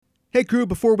Hey crew,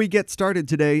 before we get started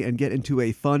today and get into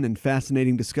a fun and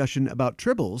fascinating discussion about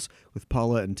tribbles with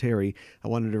Paula and Terry, I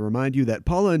wanted to remind you that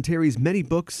Paula and Terry's many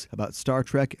books about Star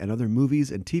Trek and other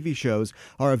movies and TV shows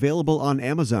are available on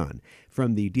Amazon.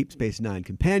 From the Deep Space Nine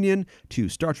Companion to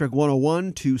Star Trek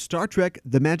 101 to Star Trek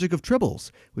The Magic of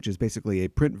Tribbles, which is basically a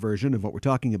print version of what we're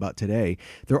talking about today.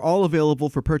 They're all available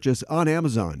for purchase on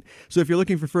Amazon. So if you're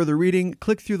looking for further reading,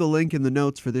 click through the link in the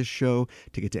notes for this show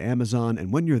to get to Amazon,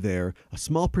 and when you're there, a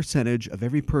small percentage of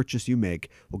every purchase you make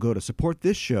will go to support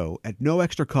this show at no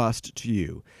extra cost to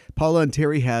you. Paula and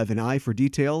Terry have an eye for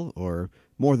detail, or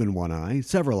more than one eye,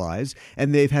 several eyes,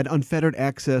 and they've had unfettered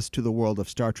access to the world of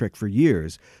Star Trek for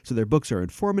years, so their books are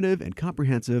informative and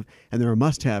comprehensive, and they're a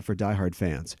must-have for diehard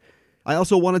fans. I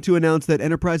also wanted to announce that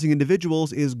Enterprising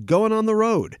Individuals is going on the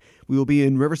road. We will be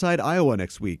in Riverside, Iowa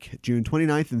next week, June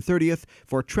 29th and 30th,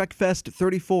 for TrekFest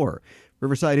 34.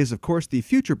 Riverside is, of course, the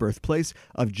future birthplace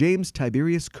of James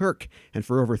Tiberius Kirk, and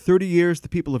for over 30 years, the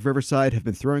people of Riverside have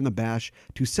been throwing a bash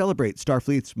to celebrate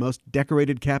Starfleet's most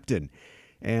decorated captain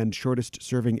and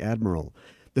shortest-serving admiral.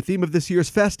 The theme of this year's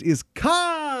fest is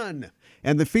Khan!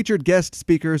 And the featured guest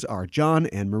speakers are John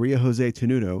and Maria Jose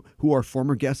Tenuto, who are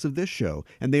former guests of this show,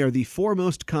 and they are the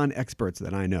foremost Khan experts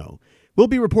that I know. We'll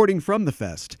be reporting from the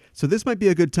fest, so this might be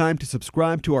a good time to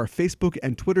subscribe to our Facebook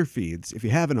and Twitter feeds if you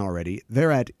haven't already.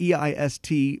 They're at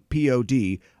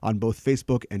EISTPOD on both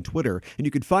Facebook and Twitter, and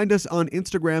you can find us on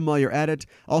Instagram while you're at it,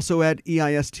 also at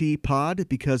EISTPod,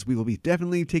 because we will be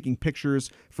definitely taking pictures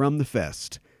from the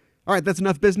fest. All right, that's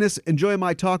enough business. Enjoy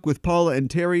my talk with Paula and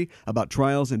Terry about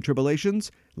trials and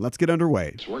tribble-ations. Let's get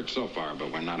underway. It's worked so far, but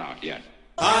we're not out yet.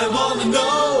 I want to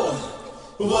know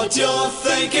what you're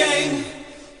thinking.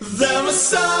 There are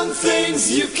some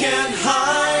things you can't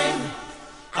hide.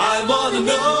 I want to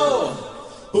know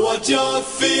what you're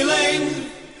feeling.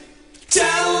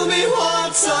 Tell me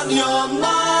what's on your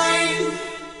mind.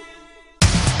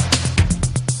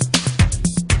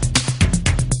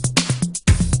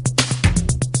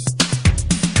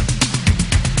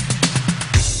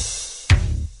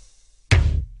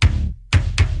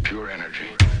 Pure energy.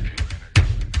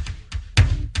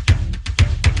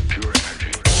 Pure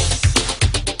energy.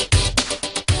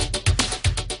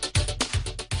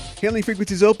 Hailing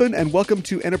frequencies open, and welcome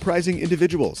to Enterprising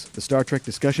Individuals, the Star Trek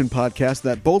discussion podcast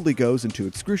that boldly goes into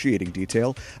excruciating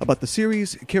detail about the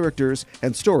series, characters,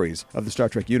 and stories of the Star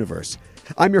Trek universe.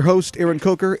 I'm your host, Aaron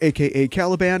Coker, a.k.a.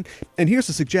 Caliban, and here's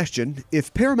a suggestion.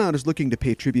 If Paramount is looking to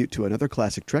pay tribute to another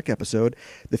classic Trek episode,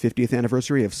 the 50th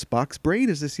anniversary of Spock's brain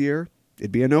is this year.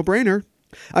 It'd be a no-brainer.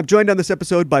 I'm joined on this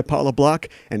episode by Paula Block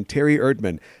and Terry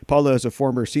Erdmann. Paula is a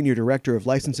former senior director of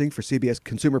licensing for CBS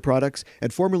Consumer Products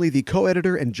and formerly the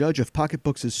co-editor and judge of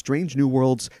Pocketbooks' Strange New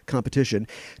Worlds competition.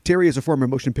 Terry is a former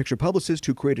motion picture publicist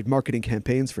who created marketing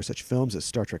campaigns for such films as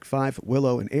Star Trek V,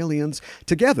 Willow, and Aliens.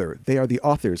 Together, they are the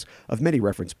authors of many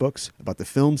reference books about the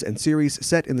films and series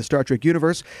set in the Star Trek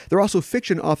universe. They're also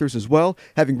fiction authors as well,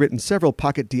 having written several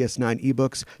Pocket DS9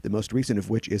 ebooks, the most recent of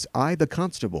which is I, the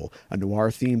Constable, a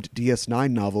noir-themed DS9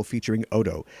 novel featuring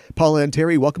Odo. Paula and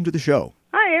Terry, welcome to the show.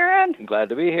 Hi, Aaron. I'm glad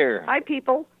to be here. Hi,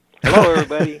 people. Hello,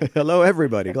 everybody. Hello,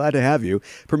 everybody. Glad to have you.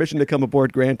 Permission to come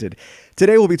aboard granted.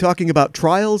 Today we'll be talking about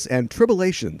Trials and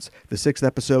Tribble-ations, the 6th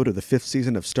episode of the 5th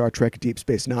season of Star Trek Deep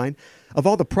Space Nine. Of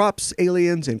all the props,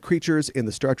 aliens, and creatures in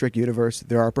the Star Trek universe,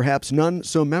 there are perhaps none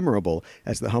so memorable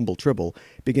as the humble Tribble.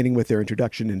 Beginning with their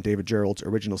introduction in David Gerrold's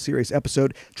original series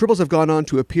episode, Tribbles have gone on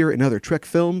to appear in other Trek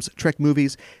films, Trek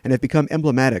movies, and have become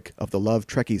emblematic of the love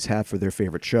Trekkies have for their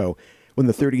favorite show. When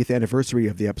the 30th anniversary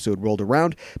of the episode rolled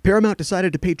around, Paramount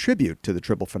decided to pay tribute to the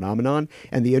Tribble phenomenon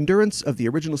and the endurance of the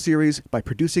original series by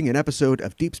producing an episode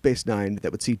of Deep Space Nine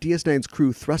that would see DS9's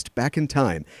crew thrust back in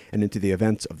time and into the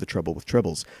events of The Trouble with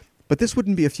Tribbles. But this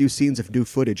wouldn't be a few scenes of new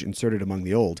footage inserted among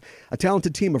the old. A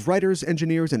talented team of writers,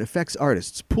 engineers, and effects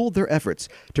artists pooled their efforts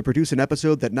to produce an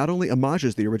episode that not only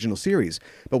homages the original series,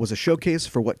 but was a showcase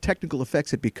for what technical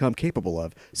effects had become capable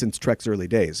of since Trek's early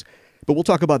days. But we'll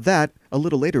talk about that a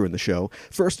little later in the show.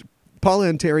 First, Paula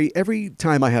and Terry, every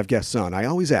time I have guests on, I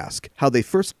always ask how they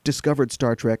first discovered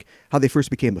Star Trek, how they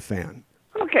first became a fan.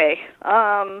 Okay.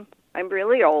 I'm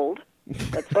really old.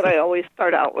 That's what I always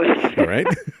start out with. All right.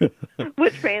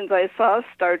 Which means I saw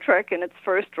Star Trek in its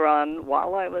first run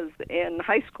while I was in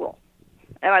high school.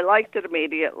 And I liked it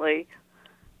immediately.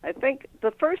 I think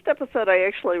the first episode I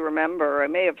actually remember, I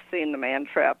may have seen The Man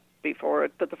Trap before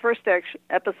it, but the first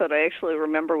episode I actually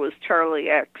remember was Charlie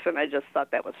X, and I just thought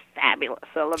that was fabulous.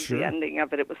 I loved the ending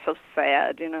of it. It was so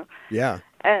sad, you know. Yeah.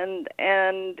 And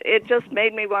it just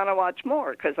made me want to watch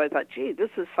more, because I thought, gee, this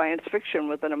is science fiction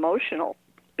with an emotional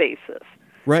basis.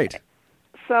 Right.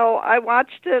 so I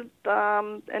watched it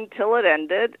until it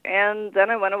ended, and then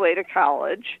I went away to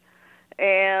college,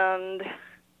 and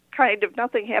kind of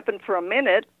nothing happened for a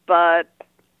minute, but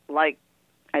like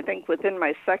I think within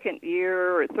my second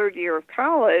year or third year of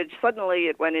college, suddenly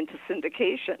it went into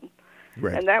syndication.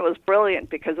 Right. And that was brilliant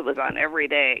because it was on every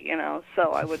day,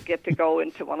 So I would get to go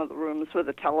into one of the rooms with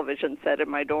a television set in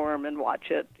my dorm and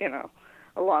watch it,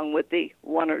 along with the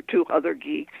one or two other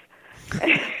geeks.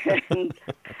 And,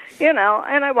 and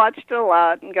I watched it a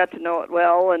lot and got to know it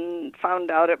well and found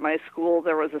out at my school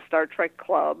there was a Star Trek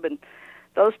club, and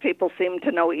those people seemed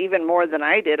to know even more than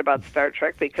I did about Star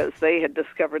Trek because they had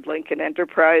discovered Lincoln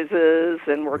Enterprises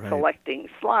and were collecting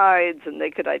slides, and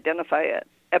they could identify an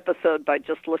episode by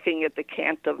just looking at the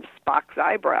cant of Spock's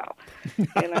eyebrow,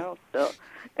 So,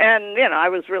 and, I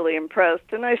was really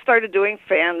impressed. And I started doing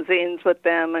fanzines with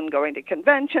them and going to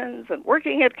conventions and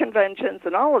working at conventions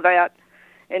and all of that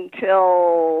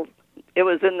until it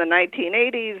was in the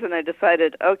 1980s, and I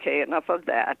decided, okay, enough of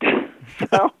that.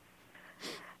 So...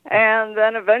 And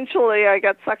then eventually I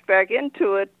got sucked back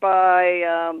into it by,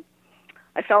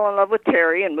 I fell in love with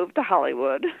Terry and moved to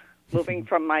Hollywood, moving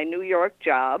from my New York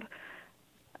job,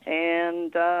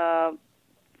 and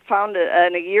found it.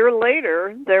 And a year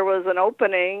later, there was an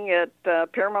opening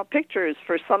at Paramount Pictures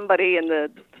for somebody, and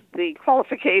the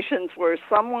qualifications were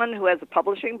someone who has a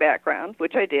publishing background,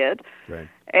 which I did,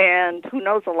 and who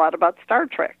knows a lot about Star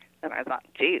Trek. And I thought,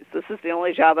 geez, this is the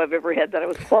only job I've ever had that I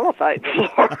was qualified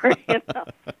for,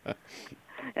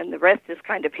 And the rest is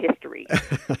kind of history.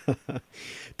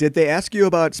 Did they ask you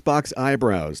about Spock's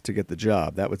eyebrows to get the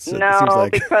job? That would no, seems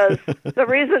like... because the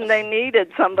reason they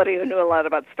needed somebody who knew a lot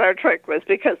about Star Trek was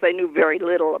because they knew very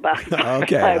little about Spock's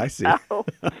Okay, eyebrows.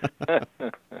 I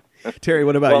see. Terry,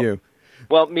 what about you?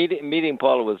 Well, meeting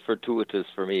Paula was fortuitous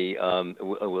for me.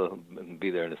 We'll be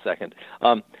there in a second.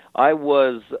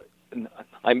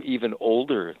 I'm even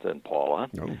older than Paula,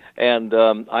 and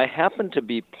I happened to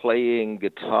be playing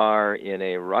guitar in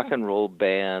a rock and roll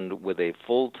band with a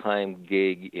full-time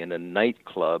gig in a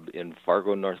nightclub in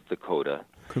Fargo, North Dakota.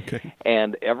 Okay.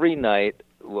 And every night,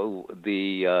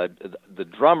 the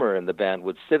drummer in the band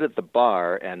would sit at the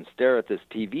bar and stare at this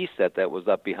TV set that was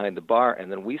up behind the bar,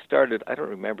 and then we started. I don't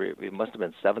remember. It must have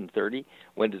been 7:30.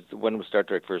 When was Star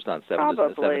Trek first on?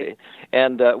 Probably.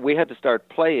 And we had to start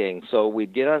playing. So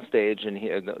we'd get on stage, and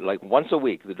like once a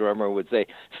week, the drummer would say,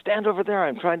 "Stand over there.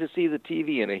 I'm trying to see the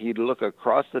TV." And he'd look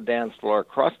across the dance floor,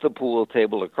 across the pool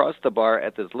table, across the bar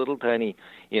at this little tiny,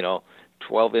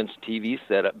 12-inch TV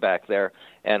set up back there.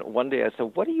 And one day I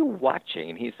said, "What are you watching?"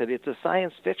 And he said, "It's a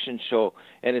science fiction show,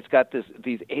 and it's got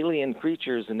these alien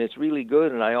creatures, and it's really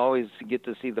good, and I always get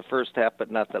to see the first half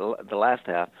but not the last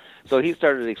half." So he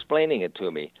started explaining it to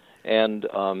me. And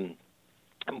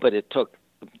but it took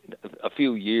a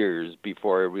few years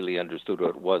before I really understood what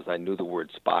it was. I knew the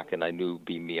word Spock, and I knew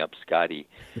Beam Me Up, Scotty.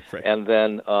 Right. And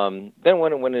then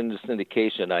when it went into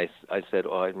syndication, I said,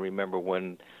 "Oh, I remember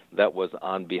when that was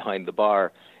on behind the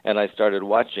bar," and I started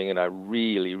watching, and I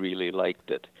really, really liked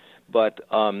it. But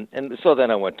and so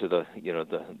then I went to the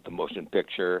motion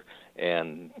picture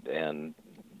and the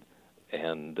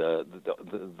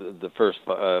first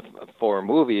 4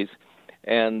 movies,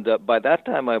 and by that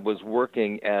time I was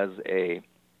working as a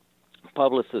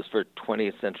publicist for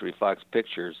 20th Century Fox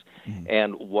Pictures,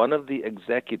 and one of the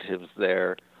executives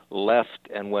there left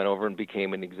and went over and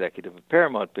became an executive of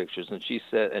Paramount Pictures, and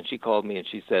she called me and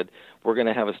she said, "We're going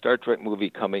to have a Star Trek movie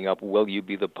coming up. Will you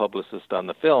be the publicist on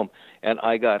the film?" And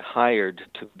I got hired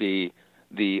to be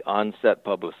the on-set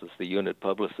publicist, the unit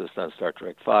publicist on Star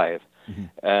Trek V.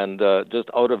 And just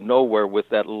out of nowhere, with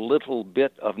that little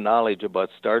bit of knowledge about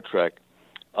Star Trek,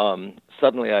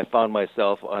 suddenly I found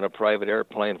myself on a private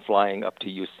airplane flying up to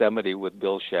Yosemite with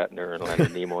Bill Shatner and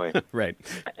Leonard Nimoy. Right.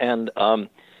 And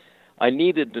I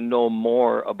needed to know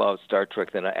more about Star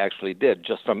Trek than I actually did,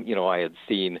 just from, I had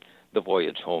seen The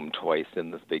Voyage Home twice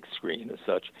in the big screen and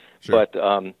such. Sure.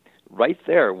 But right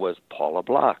there was Paula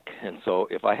Block. And so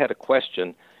if I had a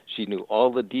question, she knew all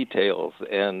the details.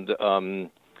 And I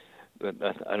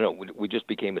don't know, we just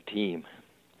became a team.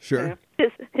 Sure.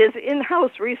 His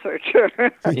in-house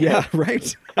researcher. Yeah,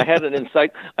 right. I had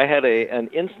an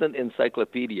instant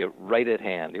encyclopedia right at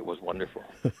hand. It was wonderful.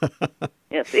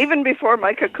 Yes, even before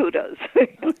my Kakutas.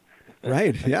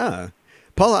 Right, yeah.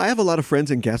 Paula, I have a lot of friends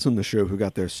and guests on the show who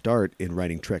got their start in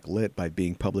writing Trek Lit by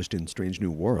being published in Strange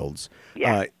New Worlds.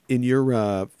 Yeah. In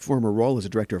your former role as a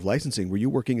director of licensing, were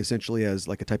you working essentially as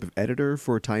like a type of editor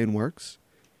for tie-in works?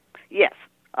 Yes.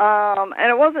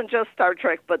 And it wasn't just Star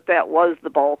Trek, but that was the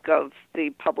bulk of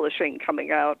the publishing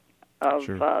coming out of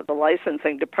Sure. the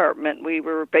licensing department. We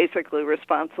were basically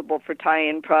responsible for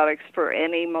tie-in products for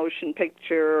any motion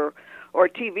picture or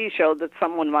TV show that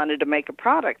someone wanted to make a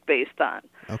product based on.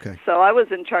 Okay. So I was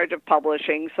in charge of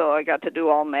publishing, so I got to do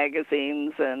all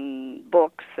magazines and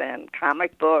books and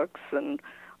comic books and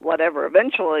whatever.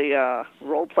 Eventually,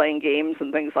 role-playing games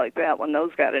and things like that when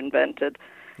those got invented.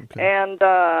 Okay. And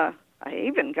I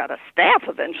even got a staff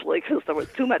eventually because there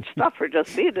was too much stuff for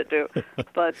just me to do.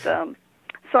 But so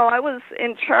I was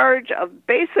in charge of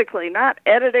basically not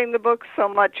editing the books so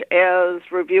much as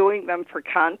reviewing them for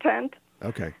content.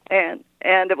 Okay. And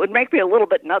it would make me a little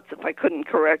bit nuts if I couldn't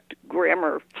correct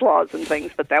grammar flaws and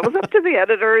things, but that was up to the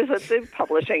editors at the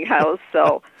publishing house.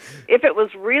 So if it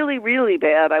was really, really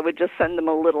bad, I would just send them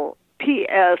a little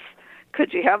P.S.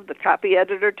 Could you have the copy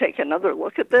editor take another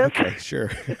look at this? Okay,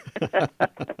 sure.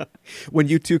 When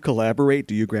you two collaborate,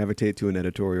 do you gravitate to an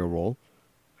editorial role?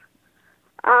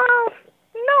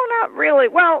 No, not really.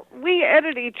 Well, we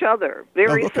edit each other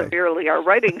very okay. severely. Our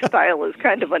writing style is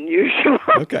kind of unusual.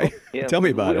 Okay. Yeah, Tell me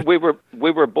about it. We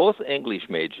were both English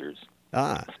majors,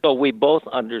 so we both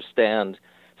understand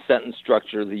sentence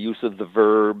structure, the use of the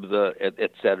verb, the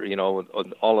et cetera. You know,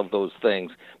 all of those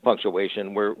things,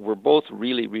 punctuation. We're both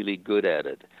really, really good at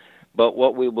it. But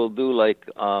what we will do, like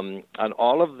on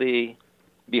all of the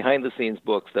behind-the-scenes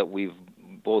books that we've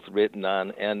both written on,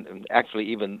 and actually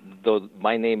even though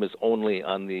my name is only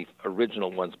on the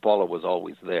original ones, Paula was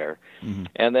always there. Mm-hmm.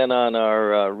 And then on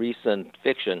our recent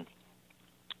fiction,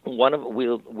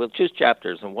 we'll choose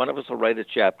chapters, and one of us will write a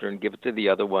chapter and give it to the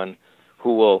other one,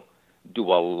 who will do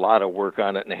a lot of work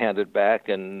on it and hand it back,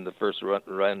 and the first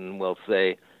run will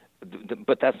say,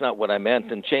 but that's not what I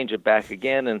meant, and change it back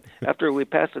again. And after we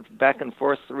pass it back and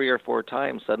forth 3 or 4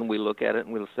 times, suddenly we look at it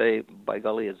and we'll say, by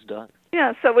golly, it's done.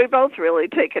 Yeah, so we both really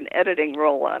take an editing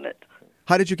role on it.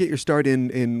 How did you get your start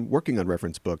in working on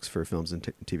reference books for films and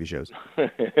TV shows?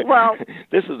 Well,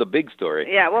 this is a big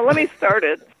story. Yeah, well, let me start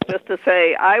it just to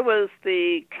say I was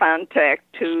the contact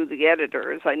to the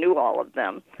editors. I knew all of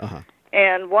them. Uh-huh.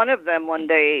 And one of them one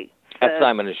day at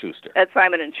Simon & Schuster. At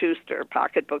Simon & Schuster,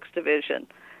 Pocket Books Division.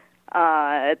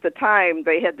 At the time,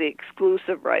 they had the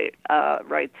exclusive rights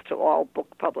to all book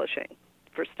publishing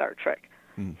for Star Trek.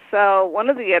 Mm. So one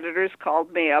of the editors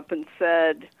called me up and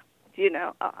said, you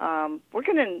know, we're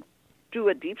going to do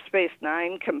a Deep Space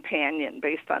Nine companion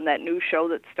based on that new show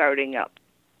that's starting up.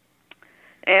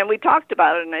 And we talked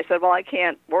about it, and I said, well, I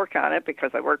can't work on it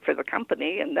because I work for the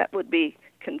company, and that would be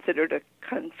considered a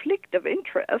conflict of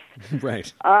interest.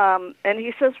 Right. And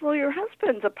he says, well, your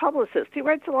husband's a publicist. He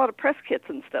writes a lot of press kits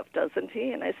and stuff, doesn't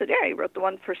he? And I said, yeah, he wrote the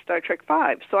one for Star Trek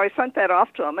V. So I sent that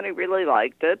off to him, and he really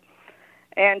liked it.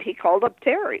 And he called up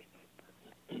Terry.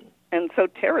 And so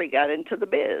Terry got into the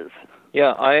biz.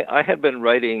 Yeah, I had been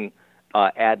writing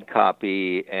ad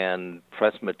copy and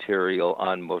press material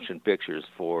on motion pictures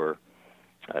for,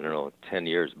 I don't know, 10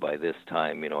 years by this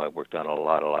time. You know, I worked on a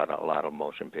lot of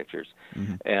motion pictures.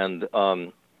 Mm-hmm. And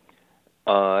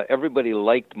everybody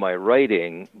liked my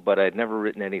writing, but I'd never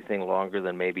written anything longer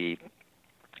than maybe,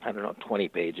 I don't know, 20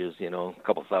 pages, you know, a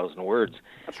couple thousand words.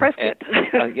 A press kit.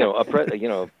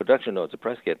 Production notes, a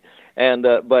press kit. And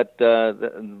but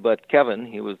Kevin,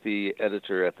 he was the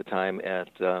editor at the time at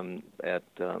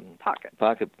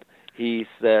Pocket. He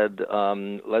said,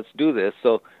 let's do this.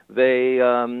 So they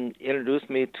introduced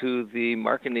me to the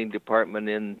marketing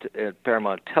department at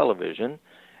Paramount Television,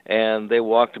 and they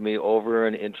walked me over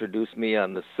and introduced me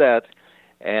on the set,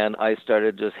 and I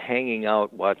started just hanging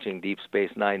out watching Deep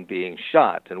Space Nine being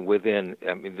shot. And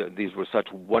these were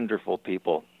such wonderful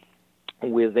people.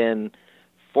 Within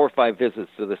 4 or 5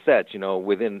 visits to the set, you know,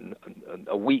 within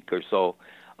a week or so,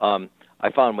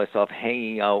 I found myself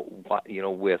hanging out, you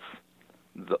know, with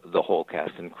the whole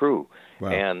cast and crew. Wow.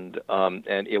 And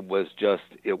it was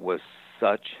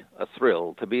such a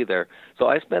thrill to be there. So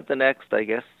I spent the next, I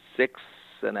guess,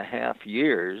 6.5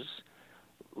 years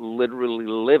literally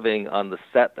living on the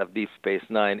set of Deep Space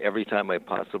Nine every time I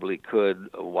possibly could,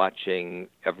 watching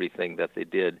everything that they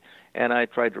did. And I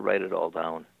tried to write it all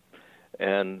down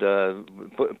and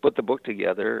put the book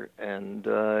together, and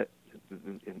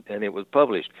it was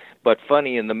published. But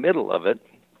funny, in the middle of it,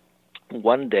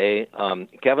 one day,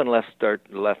 Kevin left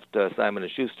Simon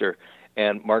 & Schuster,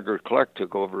 and Margaret Clark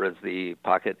took over as the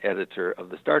Pocket editor of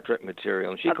the Star Trek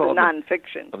material. And she called the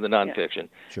nonfiction. Of the nonfiction.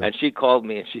 Yeah. Sure. And she called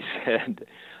me and she said,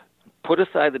 put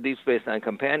aside the Deep Space Nine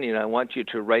companion. I want you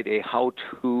to write a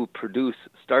how-to-produce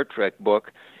Star Trek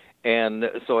book.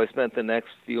 And so I spent the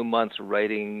next few months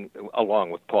writing,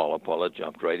 along with Paula. Paula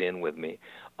jumped right in with me.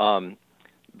 Star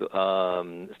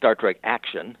Trek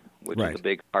Action, which right. is a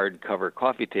big hardcover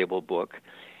coffee table book.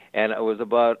 And I was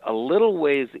about a little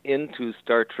ways into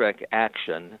Star Trek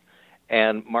Action,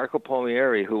 and Marco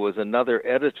Palmieri, who was another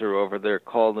editor over there,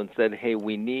 called and said, "Hey,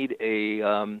 we need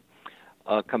a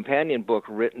companion book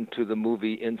written to the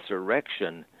movie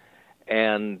Insurrection,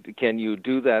 and can you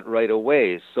do that right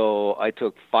away?" So I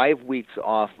took 5 weeks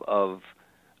off of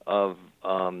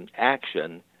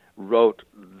Action, wrote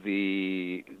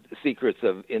the Secrets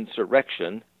of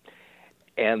Insurrection,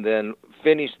 and then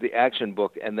finished the Action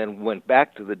book, and then went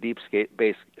back to the Deep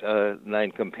Space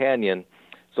Nine companion.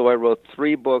 So I wrote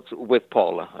 3 books with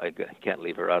Paula. I can't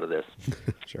leave her out of this.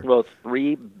 Sure. Wrote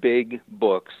 3 big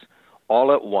books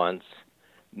all at once,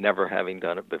 never having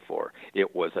done it before.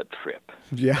 It was a trip.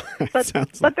 Yeah,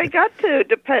 but they got to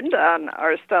depend on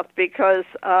our stuff because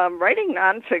writing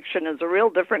nonfiction is a real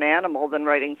different animal than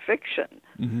writing fiction.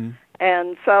 Mm-hmm.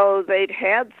 And so they'd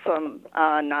had some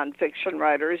nonfiction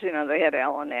writers. You know, they had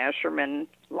Alan Asherman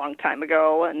a long time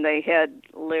ago, and they had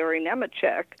Larry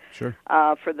Nemeczek Sure.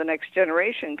 For the Next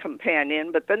Generation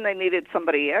companion. But then they needed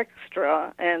somebody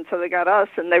extra, and so they got us,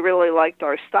 and they really liked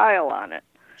our style on it.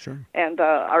 Sure. And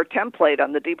our template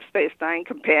on the Deep Space Nine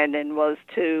companion was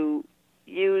to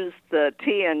use the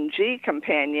TNG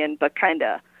companion, but kind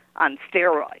of on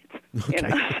steroids. Okay. You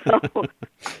know. So,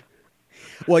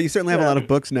 Well, you certainly have a lot of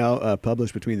books now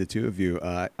published between the two of you.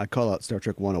 I call out Star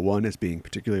Trek 101 as being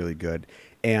particularly good.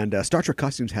 And Star Trek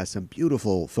Costumes has some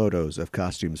beautiful photos of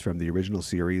costumes from the original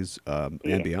series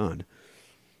and beyond.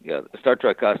 Yeah, Star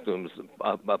Trek Costumes.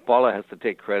 Paula has to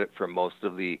take credit for most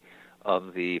of the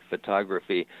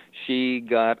photography. She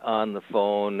got on the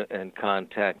phone and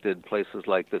contacted places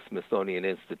like the Smithsonian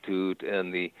Institute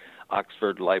and the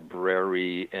Oxford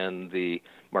Library and the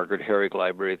Margaret Herrick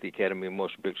Library at the Academy of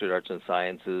Motion Picture Arts and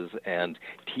Sciences and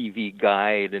TV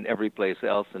Guide and every place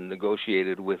else, and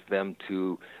negotiated with them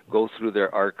to go through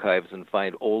their archives and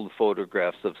find old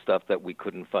photographs of stuff that we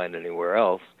couldn't find anywhere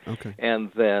else. Okay.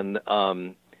 And then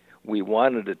we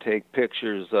wanted to take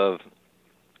pictures of,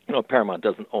 you know, Paramount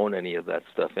doesn't own any of that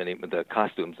stuff, the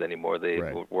costumes anymore. They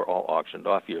were all auctioned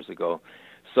off years ago.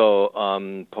 So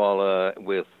Paula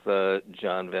with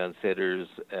John Van Sitters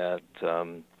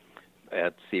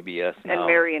at CBS now, and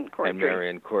Marion Cordry. And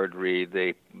Marion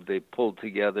Cordry, they pulled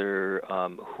together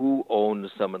who owned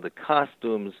some of the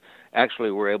costumes.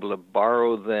 Actually, were able to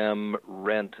borrow them,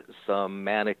 rent some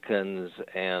mannequins,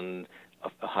 and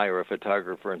hire a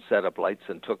photographer and set up lights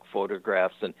and took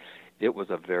photographs. And it was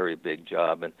a very big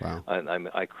job. And wow.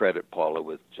 I credit Paula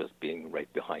with just being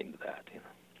right behind that. You know.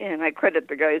 And I credit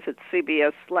the guys at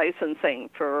CBS Licensing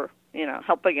for, you know,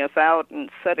 helping us out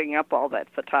and setting up all that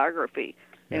photography.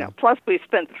 You know, plus we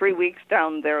spent 3 weeks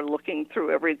down there looking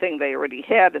through everything they already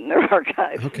had in their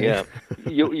archives. Okay. Yeah,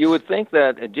 you would think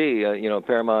that, you know,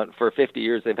 Paramount, for 50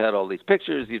 years they've had all these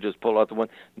pictures. You just pull out the one.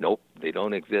 Nope, they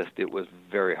don't exist. It was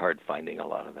very hard finding a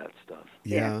lot of that stuff.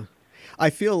 Yeah.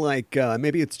 I feel like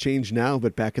maybe it's changed now,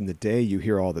 but back in the day, you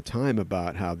hear all the time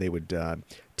about how they would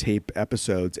tape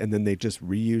episodes and then they just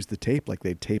reuse the tape, like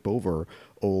they'd tape over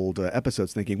old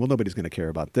episodes, thinking, well, nobody's going to care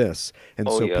about this, and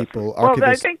people. Well,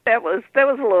 I think that was a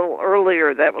little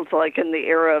earlier. That was like in the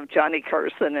era of Johnny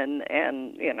Carson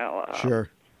and you know, sure.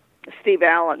 Steve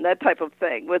Allen, that type of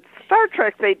thing. With Star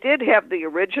Trek, they did have the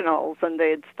originals and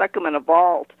they had stuck them in a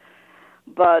vault.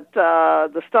 But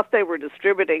the stuff they were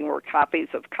distributing were copies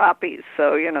of copies.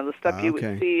 So, you know, the stuff you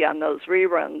would see on those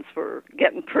reruns were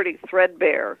getting pretty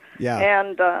threadbare. Yeah.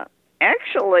 And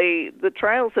actually, the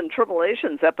Trials and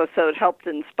Tribble-ations episode helped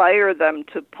inspire them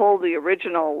to pull the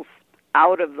originals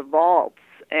out of the vaults.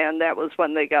 And that was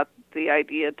when they got the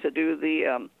idea to do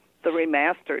the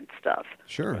remastered stuff.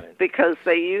 Sure. Right. Because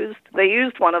they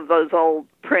used one of those old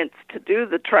prints to do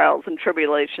the Trials and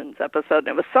Tribble-ations episode, and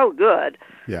it was so good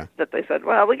that they said,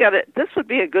 well, we got it. This would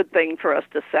be a good thing for us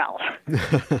to sell.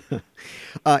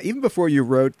 Even before you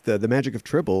wrote the Magic of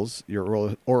Tribbles,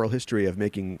 your oral history of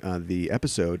making the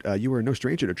episode, you were no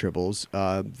stranger to Tribbles.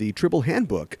 The Tribble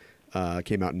Handbook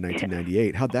came out in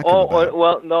 1998. How'd that come about? Oh,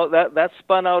 well, no, that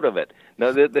spun out of it.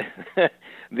 No,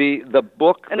 the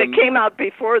book, and it came out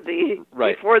before the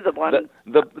one.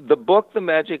 The book, The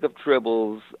Magic of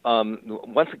Tribbles.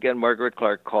 Once again, Margaret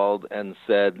Clark called and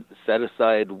said, set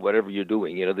aside whatever you're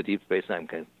doing. You know, the Deep Space Nine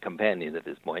companion at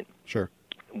this point. Sure.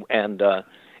 And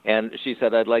she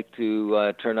said, I'd like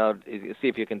to see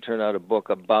if you can turn out a book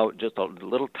about just a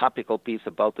little topical piece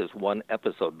about this one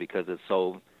episode because it's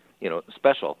so, you know,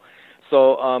 special.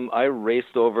 So I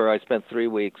raced over. I spent 3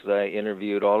 weeks. I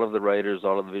interviewed all of the writers,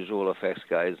 all of the visual effects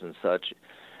guys and such,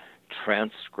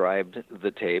 transcribed the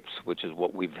tapes, which is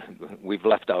what we've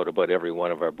left out about every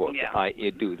one of our books. Yeah. I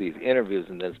do these interviews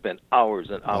and then spend hours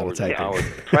and hours and hours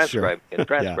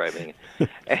transcribing.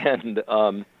 And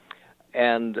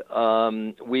and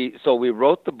we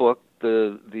wrote the book,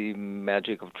 the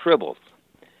Magic of Tribbles,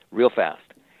 real fast,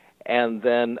 and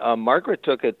then Margaret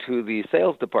took it to the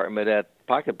sales department at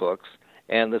Pocketbooks,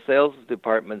 and the sales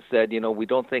department said, we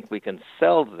don't think we can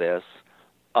sell this.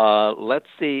 Let's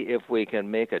see if we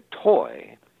can make a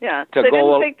toy. Yeah, they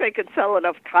didn't think they could sell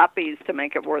enough copies to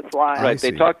make it worthwhile. Right,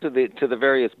 they talked to the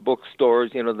various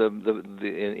bookstores. In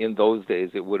those days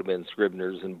it would have been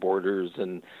Scribner's and Borders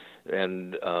and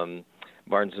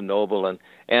Barnes and Noble,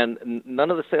 and none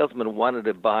of the salesmen wanted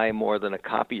to buy more than a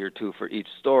copy or two for each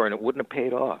store, and it wouldn't have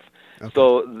paid off. Okay.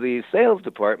 So the sales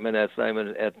department at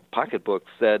Pocketbooks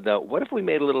said, "What if we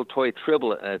made a little toy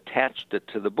Tribble and attached it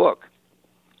to the book?"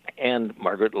 And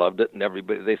Margaret loved it, and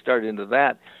they started into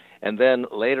that. And then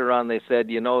later on they said,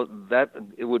 that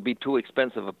it would be too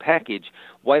expensive a package.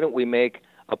 Why don't we make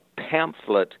a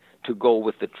pamphlet to go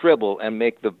with the Tribble and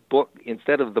make the book,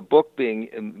 instead of the book being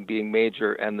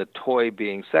major and the toy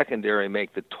being secondary,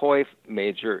 make the toy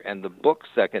major and the book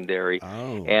secondary.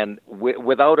 Oh. And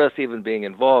without us even being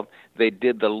involved, they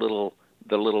did the little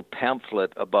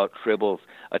pamphlet about Tribbles,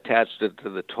 attached it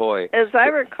to the toy. As I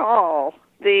recall,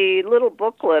 the little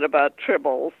booklet about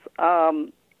Tribbles,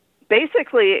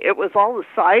 basically, it was all the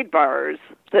sidebars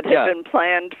that had been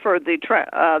planned for the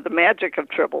Magic of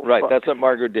Tribbles. Right, book. That's what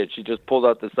Margaret did. She just pulled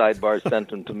out the sidebars, sent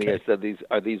them to me. Okay. I said,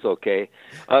 "Are these okay?"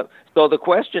 So the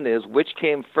question is, which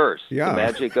came first, the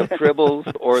Magic of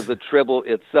Tribbles or the Tribble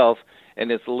itself?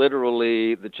 And it's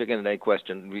literally the chicken and egg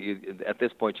question. At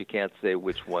this point, you can't say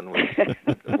which one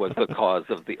was the cause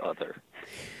of the other.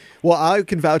 Well, I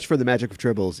can vouch for the Magic of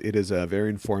Tribbles. It is very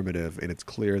informative, and it's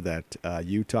clear that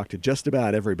you talk to just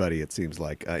about everybody, it seems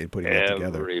like, in putting that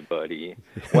together. Everybody.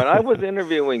 When I was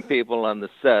interviewing people on the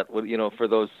set, for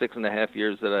those 6.5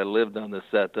 years that I lived on the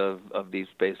set of Deep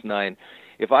Space Nine,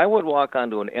 if I would walk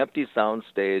onto an empty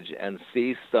soundstage and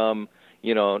see some,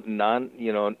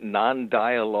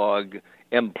 non-dialogue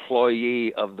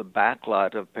employee of the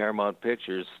backlot of Paramount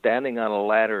Pictures standing on a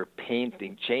ladder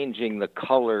painting, changing the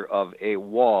color of a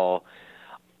wall,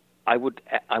 I would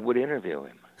interview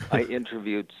him. I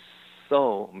interviewed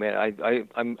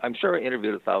I'm sure I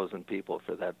interviewed 1,000 people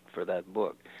for that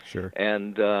book. Sure.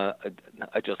 And I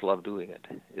just love doing it.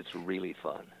 It's really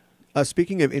fun.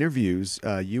 Speaking of interviews,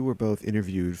 you were both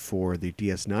interviewed for the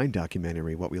DS9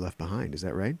 documentary, What We Left Behind. Is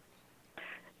that right?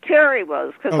 Terry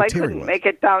was, because I couldn't make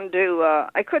it down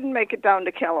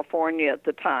to California at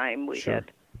the time. We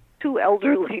had 2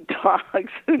 elderly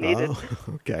dogs who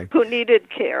needed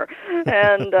care,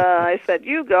 and I said,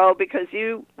 "You go, because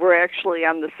you were actually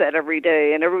on the set every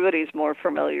day, and everybody's more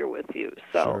familiar with you."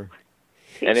 So,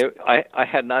 and I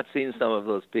had not seen some of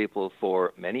those people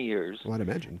for many years. Well, I'd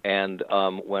imagine. And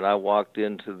when I walked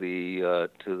into the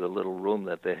little room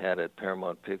that they had at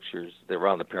Paramount Pictures, they were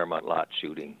on the Paramount lot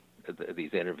shooting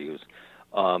these interviews.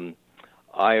 Ira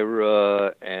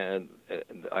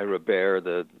Bear,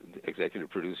 the executive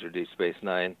producer of Deep Space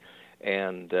Nine,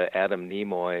 and Adam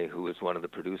Nimoy, who was one of the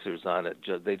producers on it,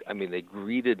 they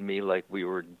greeted me like we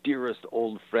were dearest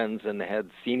old friends and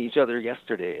had seen each other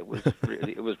yesterday. It was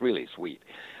really sweet.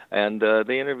 And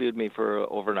they interviewed me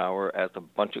for over an hour, asked a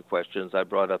bunch of questions. I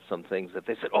brought up some things that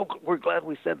they said, "Oh, we're glad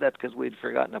we said that because we'd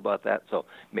forgotten about that." So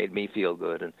it made me feel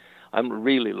good. And I'm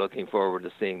really looking forward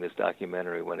to seeing this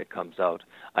documentary when it comes out.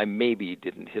 I maybe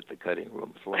didn't hit the cutting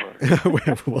room floor.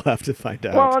 We'll have to find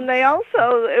out. Well, and they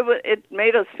also, it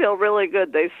made us feel really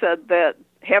good. They said that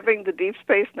having the Deep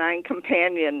Space Nine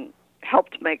companion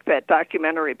helped make that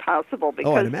documentary possible,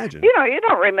 because I'd imagine. You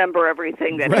don't remember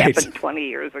everything that happened 20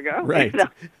 years ago. Right.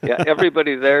 Yeah,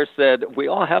 everybody there said, "We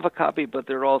all have a copy, but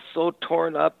they're all so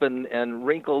torn up and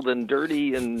wrinkled and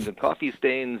dirty and the coffee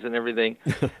stains and everything."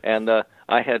 And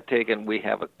we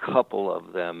have a couple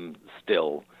of them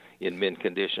still in mint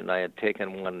condition. I had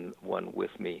taken one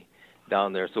with me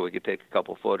down there so we could take a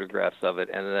couple photographs of it,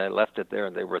 and then I left it there,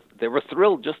 and they were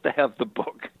thrilled just to have the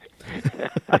book.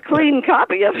 A clean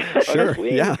copy of it. Sure, a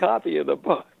clean copy of the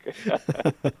book.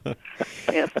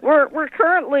 Yes, we're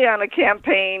currently on a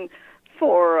campaign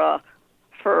for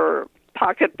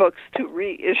Pocketbooks to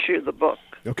reissue the book.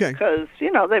 Okay. Because,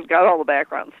 they've got all the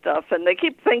background stuff, and they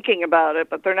keep thinking about it,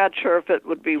 but they're not sure if it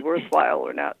would be worthwhile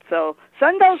or not. So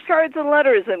send those cards and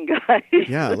letters in, guys.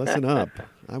 Yeah, listen up.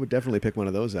 I would definitely pick one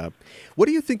of those up. What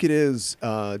do you think it is,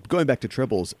 going back to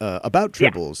Tribbles, about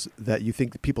Tribbles that you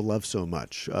think that people love so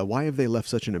much? Why have they left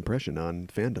such an impression on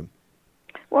fandom?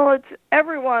 Well, it's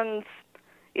everyone's,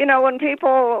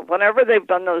 whenever they've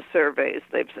done those surveys,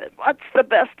 they've said, what's the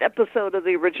best episode of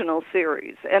the original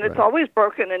series? And it's always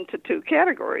broken into 2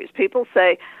 categories. People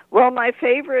say, well, my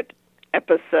favorite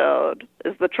episode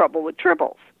is The Trouble with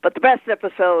Tribbles, but the best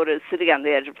episode is Sitting on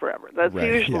the Edge of Forever. That's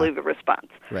Right, usually yeah. the response.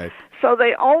 Right. So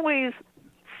they always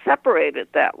separate it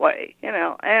that way, you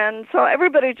know. And so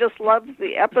everybody just loves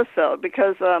the episode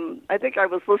because I think I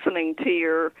was listening to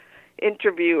your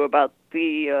interview about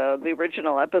the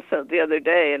original episode the other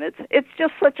day, and it's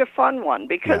just such a fun one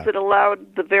because it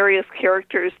allowed the various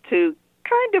characters to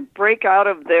kind of break out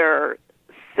of their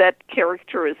set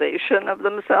characterization of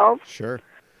themselves. Sure.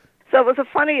 So it was a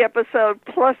funny episode,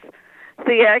 plus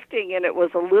the acting in it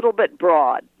was a little bit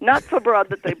broad. Not so broad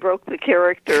that they broke the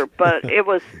character, but it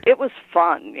was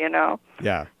fun, you know.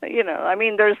 Yeah. You know, I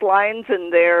mean, there's lines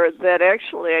in there that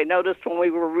actually I noticed when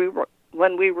we were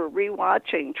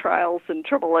rewatching Trials and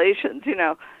Tribble-ations. You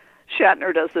know,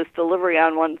 Shatner does this delivery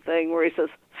on one thing where he says,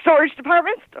 storage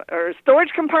department, or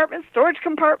storage compartment,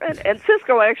 and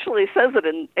Cisco actually says it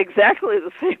in exactly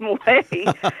the same way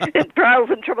in Trials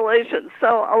and Tribble-ations.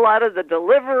 So a lot of the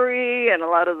delivery and a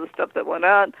lot of the stuff that went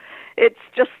on, it's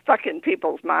just stuck in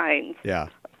people's minds. Yeah.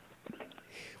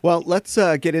 Well, let's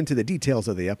get into the details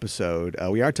of the episode.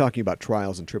 We are talking about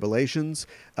Trials and Tribble-ations.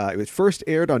 It was first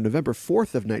aired on November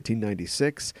 4th of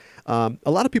 1996. A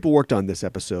lot of people worked on this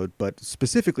episode, but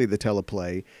specifically the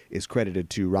teleplay is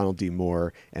credited to Ronald D.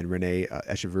 Moore and Renee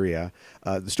Echeverria.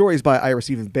 The story is by Ira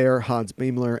Stephen Bear, Hans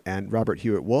Beimler, and Robert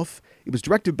Hewitt Wolf. It was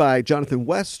directed by Jonathan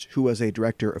West, who was a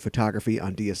director of photography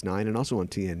on DS9 and also on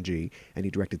TNG, and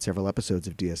he directed several episodes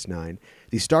of DS9.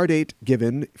 The star date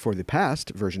given for the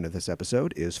past version of this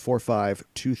episode is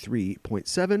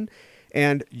 4523.7.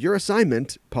 And your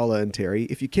assignment, Paula and Terry,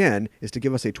 if you can, is to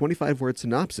give us a 25-word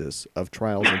synopsis of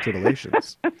Trials and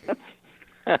Tribble-ations.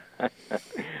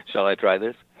 Shall I try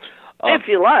this? If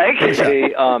you like.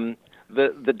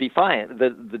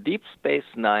 The Deep Space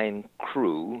Nine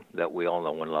crew that we all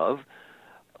know and love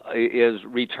is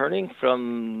returning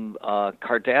from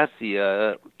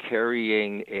Cardassia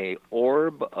carrying a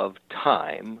orb of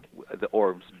time, the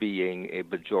orbs being a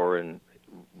Bajoran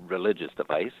religious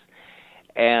device,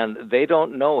 and they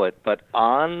don't know it, but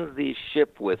on the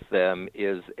ship with them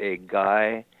is a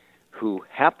guy who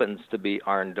happens to be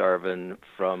Arn Darvin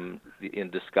in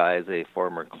disguise, a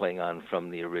former Klingon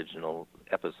from the original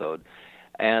episode,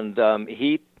 and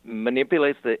he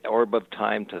manipulates the orb of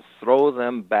time to throw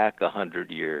them back 100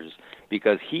 years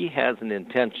because he has an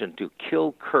intention to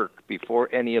kill Kirk before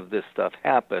any of this stuff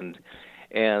happened,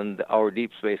 and our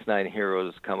Deep Space Nine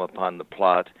heroes come upon the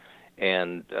plot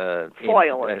and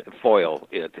foil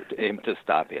it aim to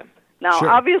stop him. Now, Sure.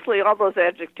 Obviously, all those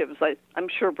adjectives, I'm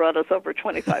sure, brought us over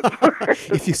 25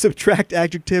 words. If you subtract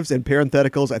adjectives and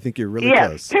parentheticals, I think you're really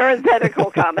close. Yes,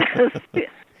 parenthetical comments.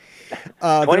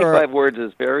 25 words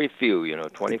is very few.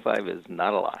 25 is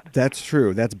not a lot. That's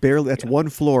true. That's one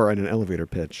floor on an elevator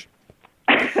pitch.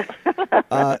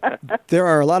 There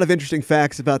are a lot of interesting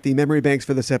facts about the memory banks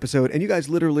for this episode, and you guys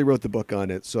literally wrote the book on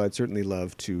it, so I'd certainly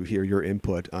love to hear your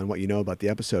input on what you know about the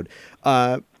episode.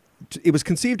 It was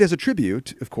conceived as a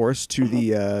tribute, of course,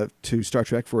 to Star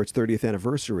Trek for its 30th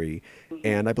anniversary,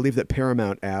 and I believe that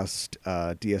Paramount asked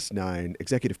DS9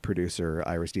 executive producer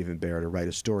Ira Stephen Bear to write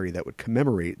a story that would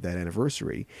commemorate that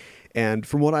anniversary. And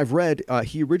from what I've read,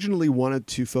 he originally wanted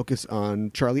to focus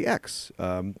on Charlie X,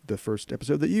 the first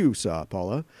episode that you saw,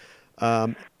 Paula.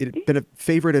 It had been a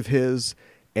favorite of his,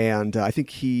 and I think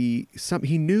he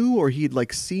knew, or he'd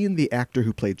seen the actor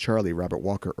who played Charlie, Robert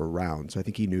Walker, around. So I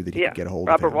think he kneed that he could get a hold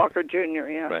of him. Robert Walker Jr.,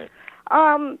 yeah. Right.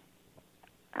 I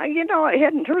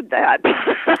hadn't heard that.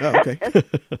 Oh, okay.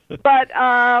 But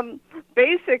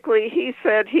basically, he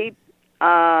said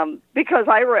because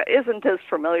Ira isn't as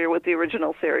familiar with the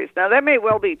original series. Now, that may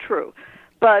well be true,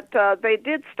 but they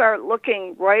did start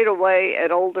looking right away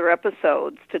at older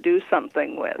episodes to do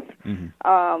something with. Mm-hmm.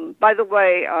 By the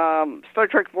way, Star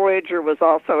Trek Voyager was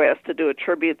also asked to do a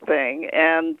tribute thing,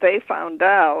 and they found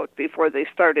out before they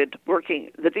started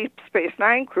working, the Deep Space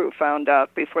Nine crew found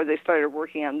out before they started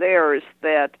working on theirs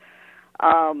that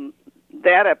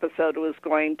that episode was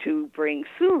going to bring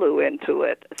Sulu into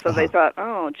it. So they thought,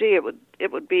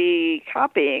 it would be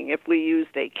copying if we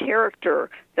used a character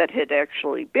that had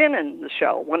actually been in the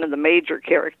show, one of the major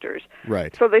characters.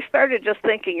 Right. So they started just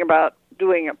thinking about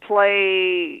doing a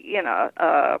play,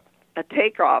 a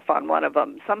takeoff on one of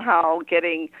them, somehow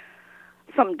getting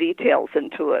some details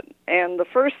into it. And the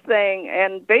first thing,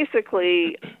 and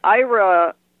basically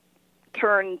Ira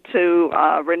turned to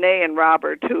Renee and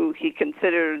Robert, who he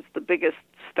considers the biggest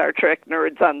Star Trek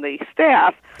nerds on the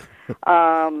staff,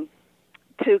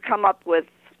 to come up with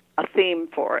a theme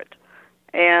for it.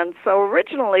 And so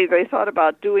originally they thought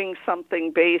about doing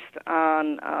something based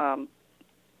on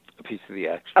A piece of the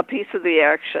action. A piece of the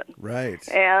action. Right.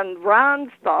 And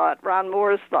Ron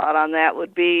Moore's thought on that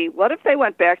would be, what if they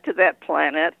went back to that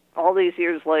planet all these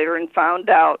years later and found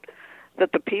out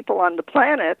that the people on the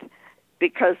planet,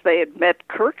 because they had met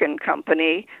Kirk and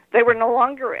company, they were no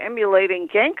longer emulating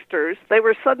gangsters. They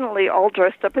were suddenly all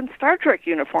dressed up in Star Trek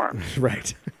uniforms.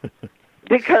 Right.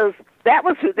 Because that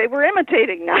was who they were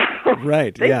imitating now.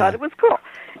 Right, They yeah. thought it was cool.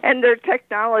 And their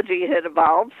technology had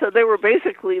evolved, so they were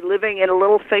basically living in a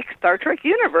little fake Star Trek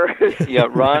universe. Yeah,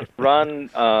 Ron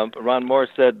Moore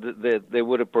said that they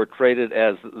would have portrayed it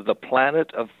as the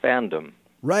planet of fandom.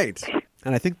 Right.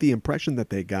 And I think the impression that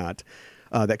they got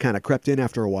that kind of crept in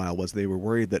after a while was they were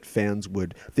worried that fans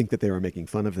would think that they were making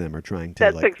fun of them or trying to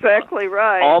That's exactly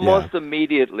right. Almost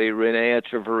immediately, Renee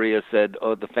Echevarria said,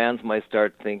 "Oh, the fans might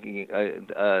start thinking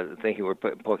we're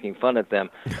poking fun at them,"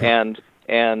 and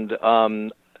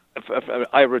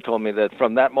Ira told me that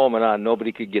from that moment on,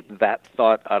 nobody could get that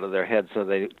thought out of their head, so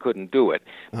they couldn't do it.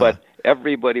 But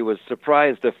everybody was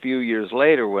surprised a few years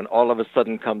later when all of a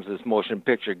sudden comes this motion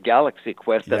picture Galaxy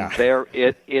Quest, and there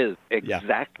it is,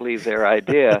 exactly their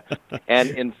idea. And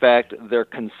in fact, their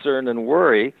concern and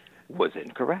worry was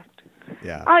incorrect.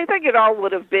 Yeah. I think it all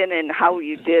would have been in how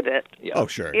you did it. Yeah. Oh,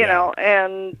 sure. You know,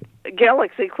 and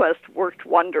Galaxy Quest worked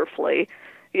wonderfully,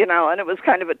 you know, and it was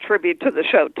kind of a tribute to the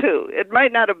show, too. It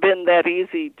might not have been that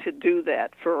easy to do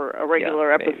that for a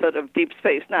regular episode of Deep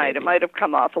Space Nine. It might have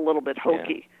come off a little bit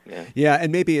hokey. Yeah,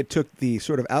 and maybe it took the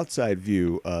sort of outside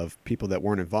view of people that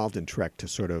weren't involved in Trek to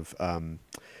sort of,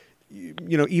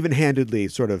 you know, even-handedly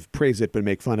sort of praise it but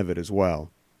make fun of it as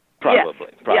well. Probably.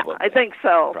 Yeah, I think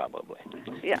so. Probably.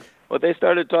 Yeah. Well, they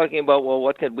started talking about, well,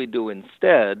 what could we do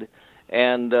instead?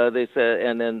 And they said,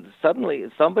 and then suddenly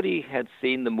somebody had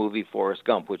seen the movie Forrest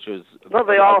Gump, which was Well,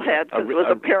 they all had, because it was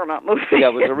a Paramount movie. Yeah,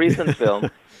 it was a recent film,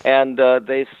 and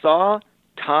they saw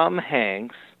Tom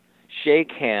Hanks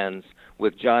shake hands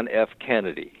with John F.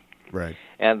 Kennedy. Right.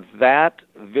 And that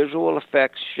visual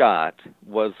effects shot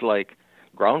was like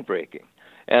groundbreaking.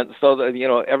 And so,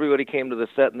 everybody came to the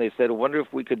set and they said, I wonder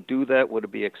if we could do that. Would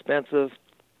it be expensive?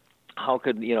 How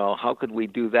could we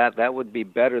do that? That would be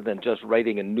better than just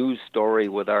writing a news story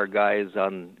with our guys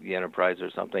on the Enterprise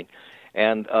or something.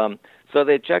 And so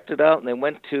they checked it out and they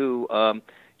went to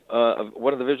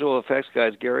one of the visual effects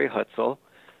guys, Gary Hutzel,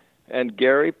 and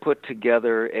Gary put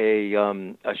together a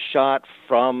shot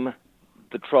from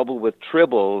The Trouble with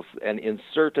Tribbles and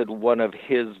inserted one of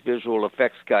his visual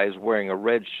effects guys wearing a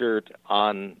red shirt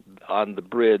on the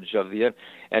bridge of the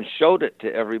and showed it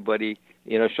to everybody.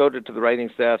 Showed it to the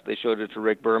writing staff. They showed it to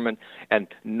Rick Berman, and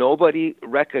nobody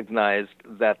recognized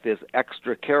that this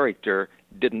extra character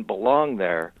didn't belong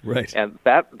there. Right. And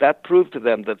that proved to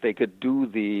them that they could do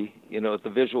the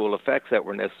visual effects that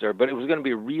were necessary, but it was going to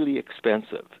be really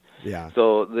expensive. Yeah.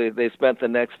 So they spent the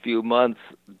next few months,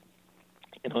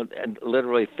 and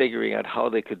literally figuring out how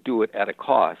they could do it at a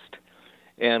cost.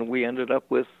 And we ended up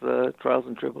with Trials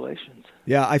and Tribble-ations.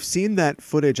 Yeah, I've seen that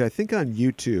footage, I think, on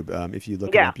YouTube. If you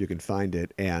look it up, you can find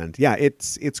it. And,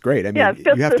 it's great. I mean, it's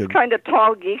just you have this kind of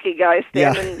tall, geeky guy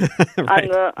standing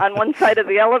right. on one side of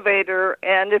the elevator.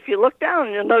 And if you look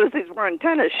down, you'll notice he's wearing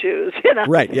tennis shoes.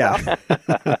 Right, yeah.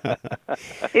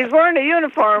 He's wearing a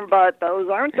uniform, but those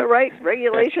aren't the right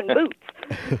regulation boots.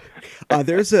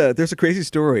 There's a crazy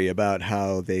story about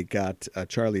how they got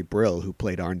Charlie Brill, who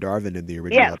played Arn Darvin in the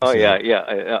original episode. Oh, yeah.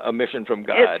 A mission from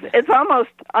God. It's almost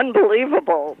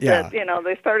unbelievable that,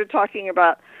 they started talking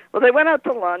about, they went out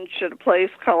to lunch at a place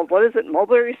called, what is it,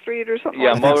 Mulberry Street or something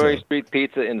like that? Yeah, Mulberry Street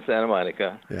Pizza in Santa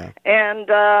Monica. Yeah. And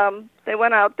they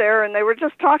went out there and they were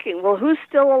just talking, well, who's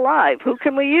still alive? Who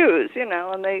can we use?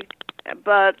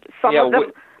 But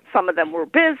some of them were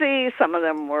busy, some of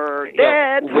them were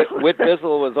dead. Whit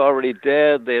Bizzle was already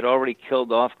dead. They had already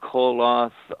killed off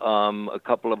Koloth, a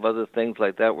couple of other things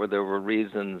like that where there were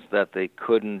reasons that they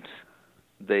couldn't.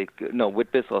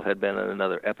 Whit Bizzle had been in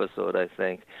another episode, I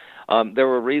think. There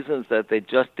were reasons that they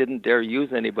just didn't dare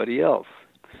use anybody else.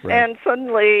 Right. And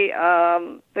suddenly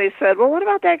they said, well, what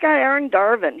about that guy Arn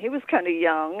Darvin? He was kind of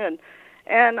young.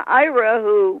 And Ira,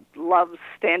 who loves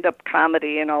stand-up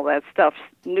comedy and all that stuff,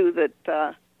 knew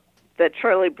that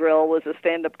Charlie Brill was a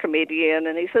stand-up comedian,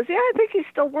 and he says, yeah, I think he's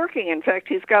still working. In fact,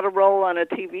 he's got a role on a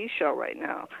TV show right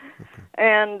now. Okay.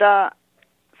 And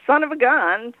son of a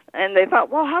gun, and they thought,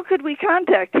 well, how could we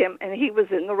contact him? And he was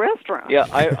in the restaurant. Yeah,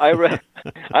 I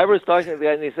was talking to the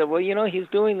guy, and he said, well, he's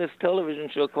doing this television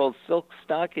show called Silk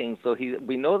Stockings, so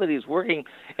we know that he's working,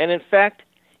 and in fact,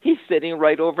 he's sitting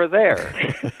right over there.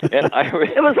 And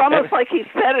it was almost like he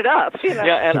set it up, you know.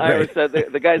 Yeah, and Ira said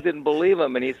the guys didn't believe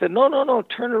him, and he said, no,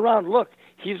 turn around, look.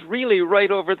 He's really right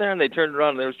over there. And they turned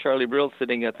around, and there was Charlie Brill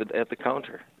sitting at the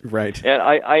counter. Right. And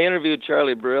I interviewed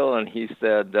Charlie Brill, and he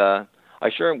said, I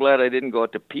sure am glad I didn't go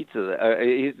out to pizza.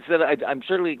 He said, I'm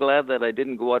surely glad that I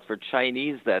didn't go out for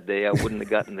Chinese that day. I wouldn't have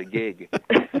gotten the gig.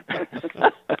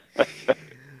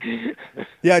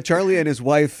 Yeah, Charlie and his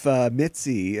wife,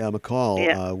 Mitzi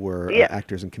McCall, were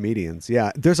actors and comedians.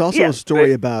 Yeah, there's also a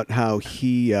story about how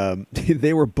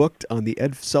they were booked on the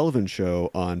Ed Sullivan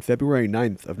Show on February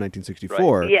 9th of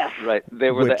 1964. Right. Yes. Right. They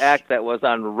were the act that was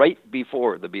on right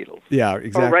before the Beatles. Yeah,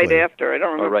 exactly. Or right after. I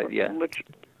don't remember. Right, yeah. Which...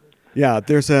 Yeah,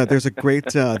 there's a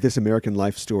great This American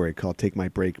Life story called Take My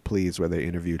Break, Please, where they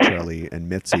interview Charlie and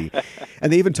Mitzi.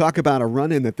 And they even talk about a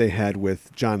run-in that they had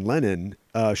with John Lennon.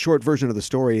 Short version of the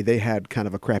story, they had kind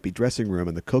of a crappy dressing room,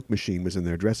 and the Coke machine was in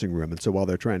their dressing room. And so while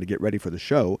they're trying to get ready for the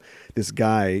show, this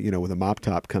guy, with a mop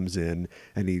top comes in,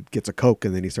 and he gets a Coke,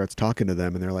 and then he starts talking to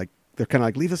them, and they're kind of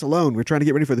like, leave us alone. We're trying to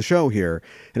get ready for the show here.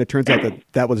 And it turns out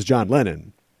that was John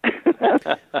Lennon.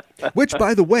 Which,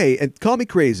 by the way, and call me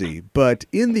crazy, but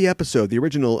in the episode, the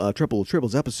original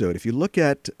Tribbles episode, if you look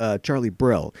at Charlie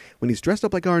Brill, when he's dressed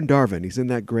up like Arn Darvin, he's in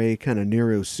that gray kind of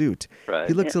Nero suit. Right.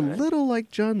 He looks a little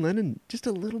like John Lennon, just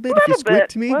a little bit. If you squint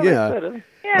to me, I'll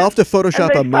have to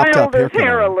Photoshop a mopped up haircut. His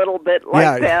hair a little bit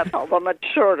like that, although much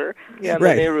shorter. Yeah,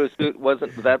 the Nero suit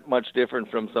wasn't that much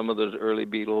different from some of those early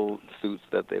Beatle suits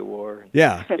that they wore.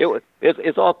 Yeah,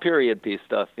 it's all period piece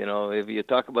stuff. If you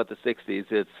talk about the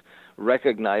 '60s, it's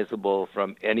recognizable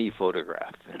from any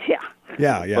photograph.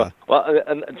 Yeah. Well,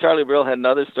 and Charlie Brill had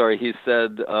another story. He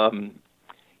said the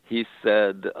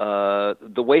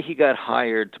way he got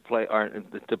hired to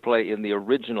play in the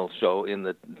original show in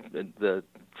the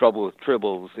Trouble with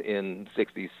Tribbles in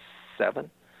 '67,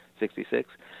 '66.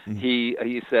 Mm-hmm.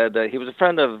 He said he was a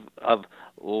friend of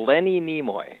Lenny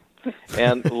Nimoy.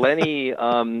 And Lenny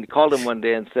called him one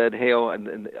day and said, hey,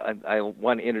 I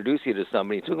want to introduce you to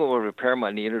somebody. He took him over to Paramount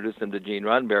and he introduced him to Gene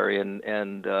Roddenberry.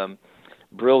 And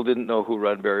Brill didn't know who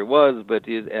Roddenberry was, but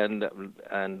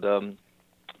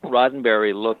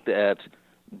Roddenberry looked at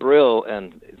Brill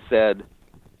and said,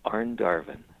 Arn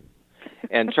Darvin.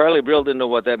 And Charlie Brill didn't know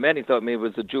what that meant. He thought maybe it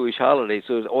was a Jewish holiday.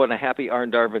 So it was, and a happy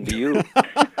Arn Darvin to you.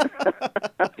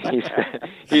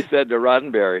 he said to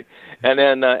Roddenberry. And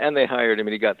then and they hired him,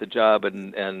 and he got the job,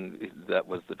 and that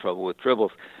was the trouble with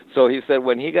Tribbles. So he said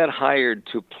when he got hired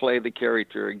to play the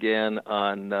character again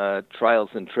on Trials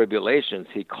and Tribble-ations,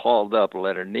 he called up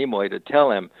Leonard Nimoy to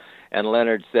tell him, and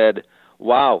Leonard said,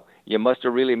 wow, you must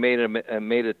have really made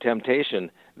a temptation.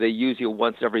 They use you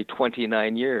once every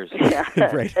 29 years. Yeah,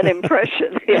 right. An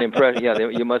impression. Yeah. An impression. Yeah,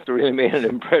 you must have really made an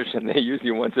impression. They use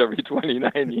you once every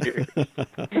 29 years.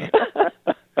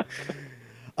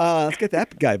 Let's get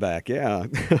that guy back. Yeah.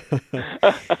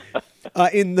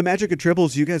 In The Magic of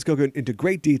Tribbles, you guys go into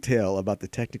great detail about the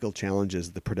technical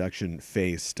challenges the production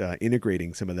faced,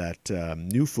 integrating some of that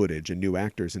new footage and new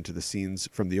actors into the scenes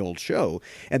from the old show,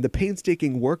 and the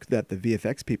painstaking work that the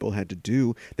VFX people had to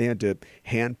do. They had to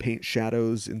hand paint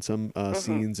shadows in some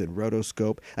scenes and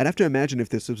rotoscope. I'd have to imagine if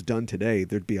this was done today,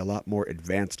 there'd be a lot more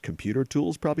advanced computer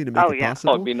tools probably to make it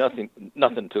possible. Oh, it'd be nothing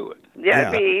to it. Yeah,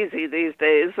 it'd be easy these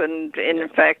days, and in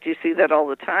fact, you see that all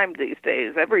the time these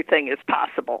days. Everything is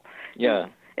possible. Yeah.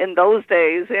 In those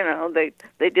days,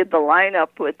 they did the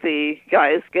lineup with the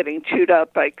guys getting chewed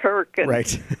up by Kirk. And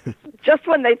right. Just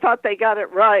when they thought they got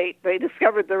it right, they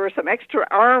discovered there were some extra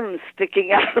arms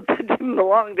sticking out that didn't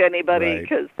belong to anybody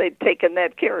because they'd taken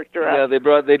that character out.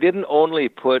 Yeah, they didn't only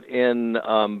put in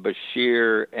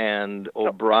Bashir and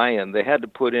O'Brien. They had to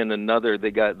put in another.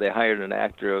 They hired an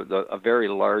actor, a very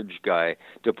large guy,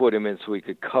 to put him in so he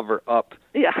could cover up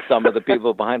some of the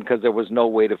people behind, because there was no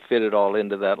way to fit it all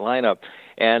into that lineup.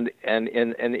 And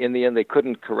in the end, they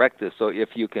couldn't correct this. So if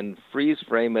you can freeze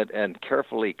frame it and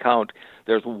carefully count,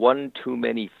 there's one too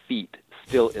many feet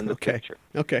still in the picture.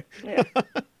 Okay. Yeah.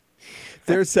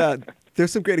 There's some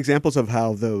great examples of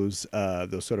how those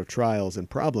sort of trials and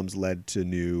problems led to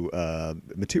new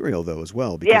material, though, as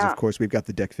well. Because, of course, we've got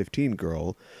the Deck 15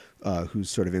 girl who's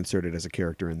sort of inserted as a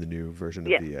character in the new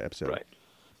version of the episode.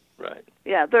 Right.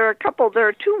 Yeah, there are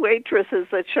two waitresses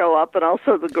that show up, and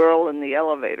also the girl in the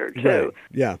elevator, too. Right.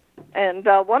 Yeah. And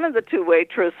one of the two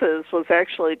waitresses was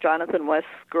actually Jonathan West's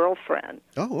girlfriend.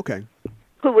 Oh, okay.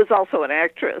 Who was also an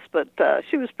actress, but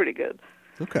she was pretty good.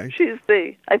 Okay.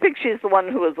 I think she's the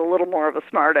one who was a little more of a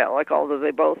smart aleck, although they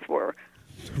both were.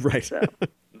 Right. So.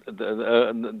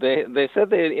 They said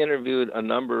they had interviewed a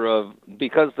number of,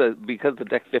 because the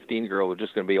Deck 15 girl was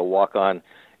just going to be a walk on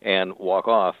and walk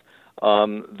off.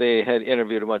 they had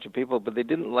interviewed a bunch of people, but they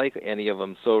didn't like any of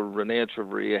them. So Renee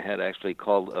Echeverria had actually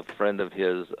called a friend of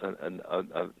his,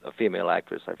 a female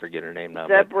actress, I forget her name now.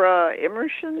 Deborah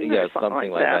Emerson? Yeah,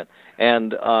 something like that.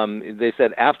 And they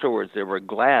said afterwards they were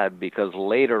glad because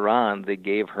later on they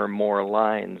gave her more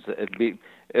lines. The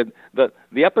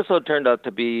episode turned out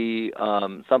to be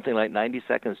something like 90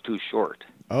 seconds too short.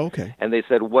 Oh, okay. And they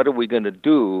said, what are we going to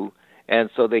do? And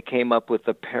so they came up with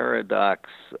the paradox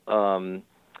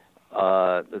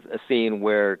a scene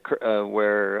where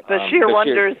Bashir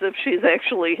wonders if she's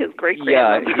actually his great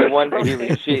grandmother.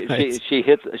 Yeah, she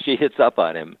hits up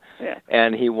on him, yeah.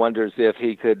 And he wonders if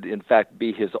he could in fact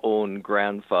be his own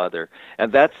grandfather.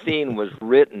 And that scene was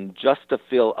written just to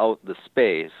fill out the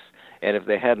space. And if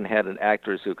they hadn't had an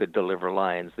actress who could deliver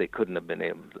lines, they wouldn't have been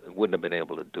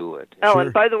able to do it. Oh, Sure.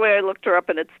 and by the way, I looked her up,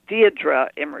 and it's Deidre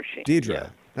Emerson. Deidre, Yeah.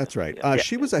 that's right. Yeah.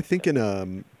 She was, I think, in a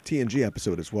TNG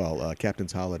episode as well,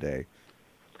 Captain's Holiday,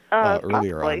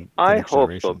 earlier possibly. on. I The Next hope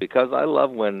so, Generation. because I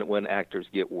love when actors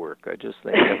get work. I just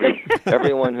think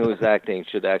everyone who is acting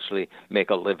should actually make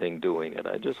a living doing it.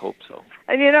 I just hope so.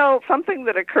 And something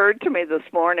that occurred to me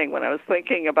this morning when I was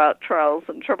thinking about Trials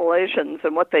and Tribble-ations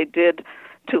and what they did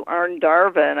to Arne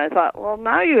Darvin, I thought, well,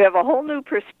 now you have a whole new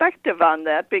perspective on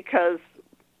that, because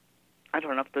I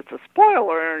don't know if that's a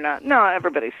spoiler or not. No,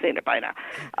 everybody's seen it by now.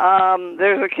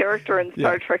 There's a character in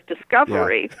Star Trek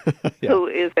Discovery who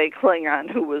is a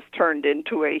Klingon who was turned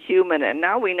into a human, and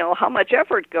now we know how much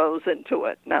effort goes into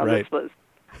it. Now, Right. This was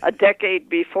a decade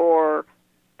before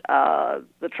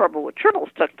the Trouble with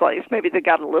Tribbles took place. Maybe they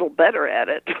got a little better at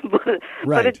it,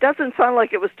 but it doesn't sound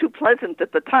like it was too pleasant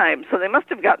at the time. So they must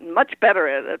have gotten much better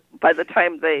at it by the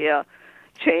time they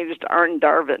changed Arne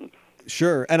Darvin.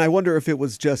 Sure, and I wonder if it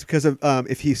was just because of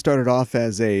if he started off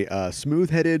as a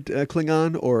smooth-headed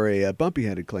Klingon or a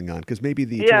bumpy-headed Klingon, because maybe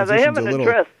the they transition's haven't a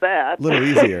addressed that. little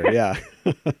easier. Yeah.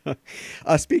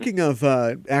 Speaking of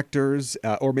actors,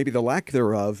 or maybe the lack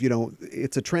thereof,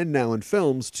 it's a trend now in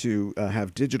films to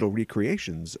have digital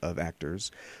recreations of actors,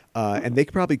 and they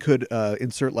probably could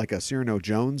insert like a Cyrano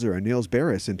Jones or a Niels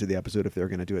Barris into the episode if they were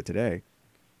going to do it today.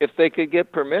 If they could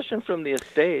get permission from the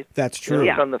estate, That's true.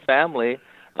 Yeah. from the family,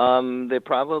 they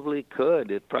probably could.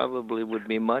 It probably would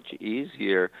be much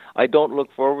easier. I don't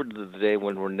look forward to the day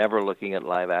when we're never looking at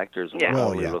live actors. We're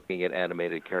only looking at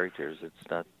animated characters. It's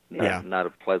not a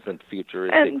pleasant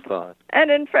futuristic thought.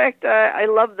 And in fact, I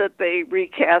love that they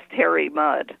recast Harry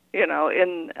Mudd,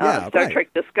 in Star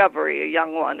Trek Discovery, a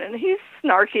young one. And he's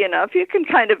snarky enough. You can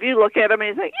you look at him and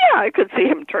you think, I could see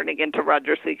him turning into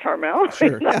Roger C. Carmel.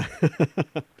 Sure, yeah.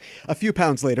 A few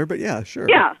pounds later, but yeah, sure.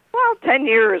 Yeah, well, 10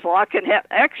 years,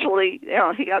 actually,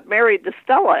 he got married to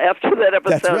Stella after that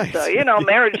episode. That's right. So,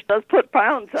 marriage does put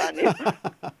pounds on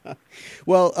you.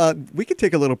 Well, we could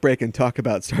take a little break and talk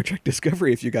about Star Trek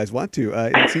Discovery if you guys want to.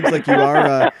 It seems like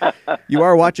you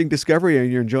are watching Discovery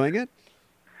and you're enjoying it.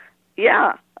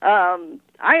 Yeah,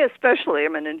 I especially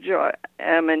am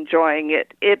enjoying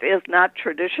it. It is not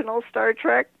traditional Star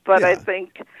Trek, but I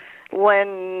think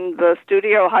when the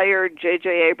studio hired J.J.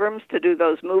 Abrams to do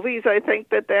those movies, I think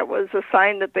that was a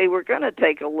sign that they were going to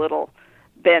take a little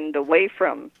bend away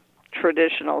from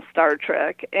traditional Star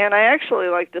Trek. And I actually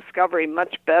like Discovery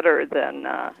much better than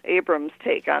Abrams'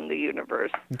 take on the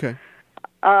universe. Okay.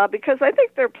 Because I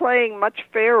think they're playing much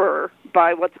fairer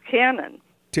by what's canon.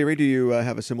 Terry, do you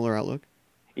have a similar outlook?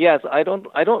 Yes,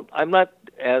 I'm not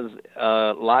as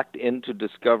locked into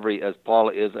Discovery as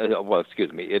Paula is.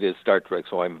 It is Star Trek,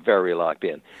 so I'm very locked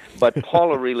in. But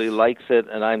Paula really likes it,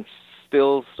 and I'm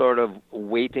still sort of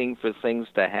waiting for things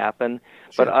to happen.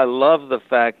 Sure. But I love the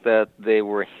fact that they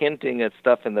were hinting at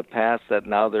stuff in the past that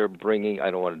now they're bringing,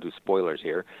 I don't want to do spoilers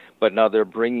here, but now they're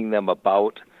bringing them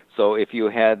about. So if you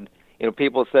had...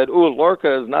 people said,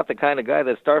 Lorca is not the kind of guy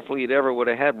that Starfleet ever would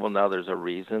have had. Well, now there's a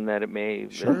reason that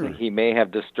he may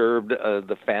have disturbed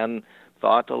the fan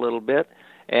thought a little bit.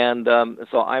 And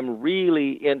so I'm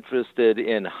really interested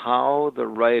in how the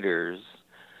writers,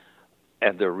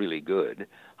 and they're really good,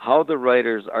 how the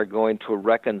writers are going to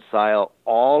reconcile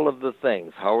all of the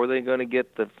things. How are they going to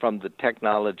get from the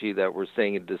technology that we're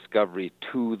seeing in Discovery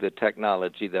to the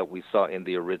technology that we saw in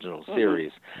the original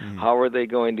series? Mm-hmm. How are they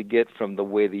going to get from the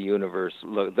way the universe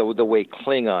look, the way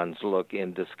Klingons look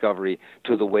in Discovery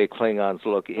to the way Klingons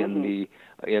look in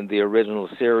the original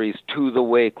series to the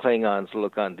way Klingons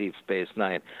look on Deep Space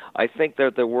Nine? I think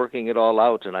that they're working it all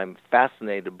out, and I'm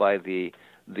fascinated by the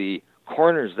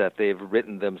corners that they've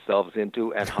written themselves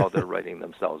into and how they're writing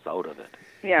themselves out of it.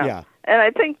 Yeah. And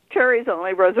I think Terry's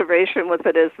only reservation with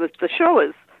it is that the show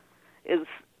is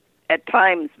at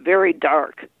times very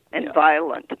dark and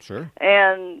violent. Sure.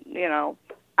 And,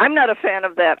 I'm not a fan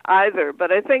of that either,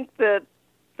 but I think that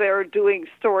they're doing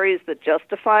stories that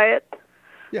justify it.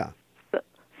 Yeah.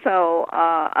 So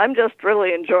I'm just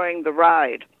really enjoying the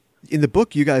ride. In the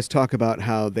book, you guys talk about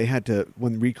how they had to,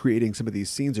 when recreating some of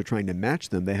these scenes or trying to match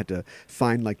them, they had to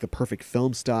find like the perfect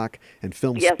film stock and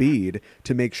film Yes. speed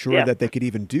to make sure Yes. that they could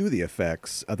even do the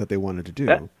effects that they wanted to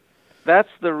do. That's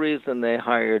the reason they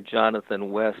hired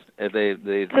Jonathan West. They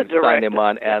signed him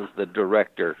on as the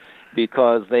director,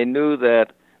 because they knew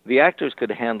that the actors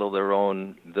could handle their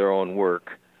own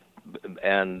work,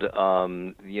 and if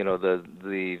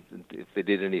they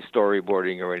did any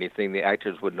storyboarding or anything, the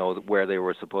actors would know where they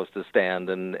were supposed to stand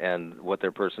and what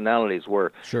their personalities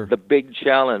were. Sure. The big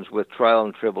challenge with Trial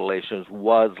and Tribble-ations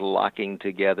was locking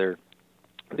together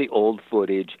the old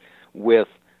footage with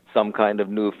some kind of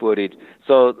new footage.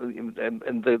 So,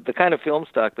 and the kind of film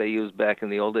stock they used back in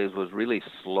the old days was really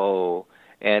slow,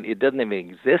 and it doesn't even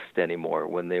exist anymore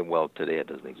today it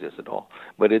doesn't exist at all.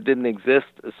 But it didn't exist,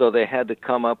 so they had to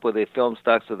come up with a film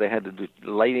stock, so they had to do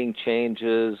lighting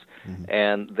changes,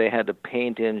 and they had to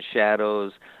paint in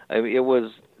shadows. I mean, it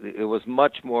was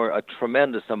much more, a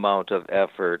tremendous amount of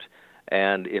effort,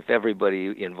 and if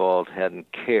everybody involved hadn't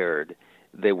cared,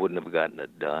 they wouldn't have gotten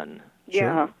it done.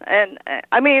 Yeah, and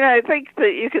I mean, I think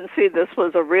that you can see this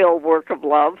was a real work of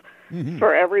love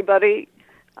for everybody,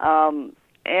 and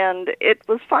it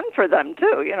was fun for them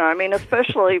too. You know, I mean,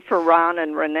 especially for Ron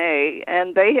and Renee,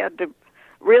 and they had to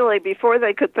really, before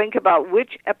they could think about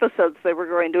which episodes they were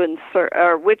going to insert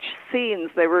or which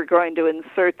scenes they were going to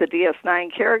insert the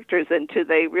DS9 characters into,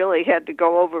 they really had to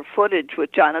go over footage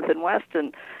with Jonathan West,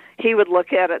 and he would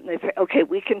look at it and they'd say, okay,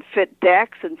 we can fit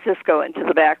Dax and Cisco into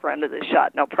the background of this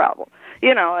shot, no problem.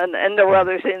 You know, and there were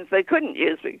other scenes they couldn't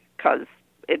use because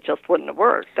it just wouldn't have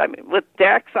worked. I mean, with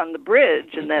Dax on the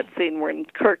bridge and that scene where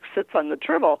Kirk sits on the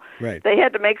Tribble, they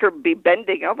had to make her be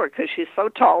bending over because she's so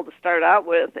tall to start out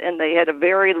with, and they had a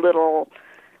very little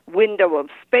window of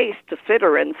space to fit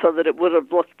her in so that it would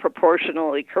have looked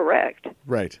proportionally correct.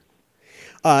 Right.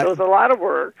 It was a lot of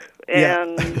work,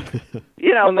 and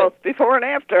both before and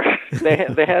after.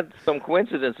 they had some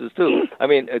coincidences too. I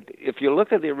mean, if you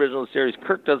look at the original series,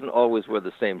 Kirk doesn't always wear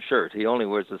the same shirt. He only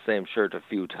wears the same shirt a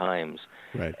few times.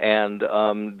 Right. And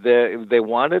they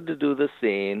wanted to do the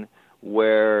scene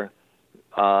where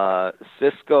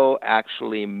Cisco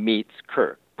actually meets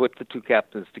Kirk. Put the two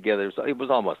captains together. So it was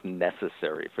almost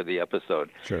necessary for the episode.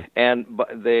 Sure. And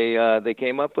they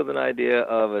came up with an idea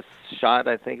of a shot.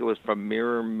 I think it was from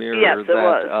Mirror. Yes, it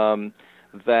was.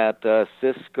 That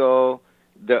Cisco,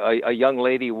 a young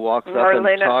lady walks up and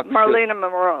talks. Marlena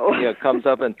Monroe. Yeah, comes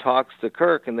up and talks to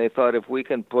Kirk, and they thought if we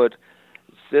can put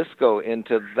Cisco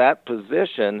into that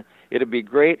position, it'd be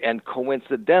great. And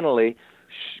coincidentally,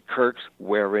 Kirk's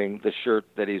wearing the shirt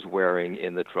that he's wearing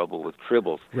in The Trouble with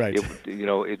Tribbles. Right.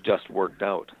 It just worked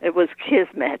out. It was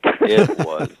kismet. It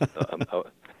was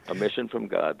a mission from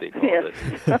God, they called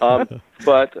it.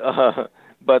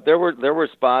 But there were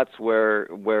spots where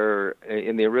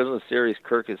in the original series,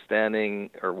 Kirk is standing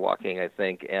or walking, I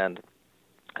think, and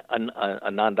a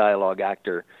non-dialogue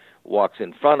actor walks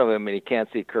in front of him, and he can't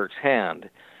see Kirk's hand.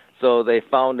 So they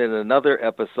found in another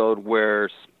episode where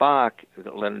Spock,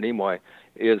 Leonard Nimoy,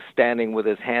 is standing with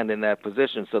his hand in that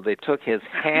position. So they took his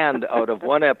hand out of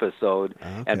one episode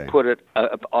and put it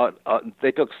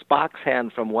they took Spock's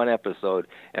hand from one episode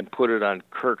and put it on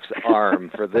Kirk's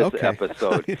arm for this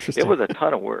episode. It was a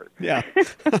ton of work. Yeah.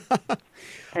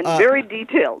 And very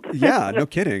detailed. Yeah, no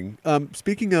kidding.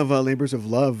 Speaking of labors of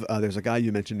love, there's a guy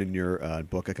you mentioned in your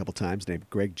book a couple times named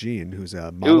Greg Jean, who's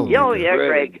a model.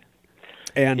 Greg.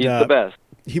 And he's the best.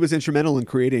 He was instrumental in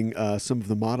creating some of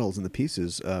the models and the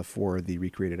pieces for the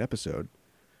recreated episode.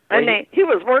 And he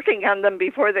was working on them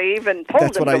before they even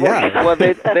told him to work.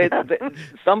 Well,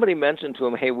 somebody mentioned to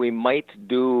him, hey, we might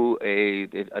do a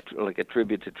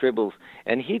tribute to Tribbles,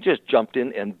 and he just jumped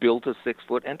in and built a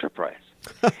 6-foot Enterprise.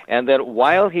 And then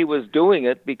while he was doing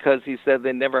it, because he said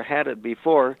they never had it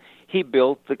before, he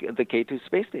built the K2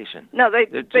 space station. No, they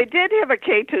did have a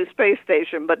K2 space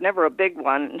station, but never a big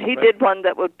one. He did one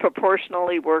that would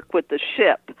proportionally work with the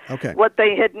ship. Okay. What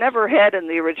they had never had in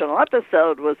the original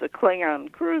episode was a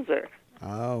Klingon cruiser.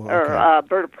 Oh, okay. Or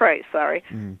Bird of Prey, sorry.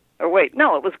 Or wait,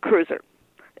 no, it was cruiser.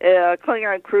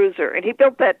 Klingon cruiser, and he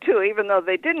built that too, even though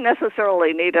they didn't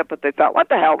necessarily need it, but they thought, what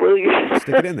the hell, will you?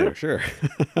 Stick it in there, sure.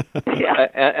 Yeah.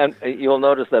 And you'll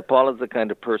notice that Paula's the kind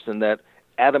of person that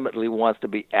adamantly wants to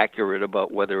be accurate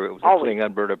about whether it was a Always.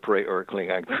 Klingon bird of prey or a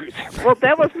Klingon cruiser. Well,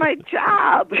 that was my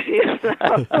job.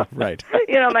 Right.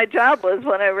 My job was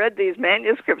when I read these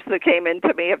manuscripts that came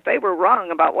into me, if they were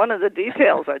wrong about one of the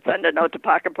details, I'd send a note to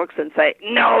Pocket Books and say,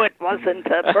 no, it wasn't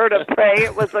a bird of prey,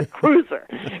 it was a cruiser.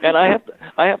 And I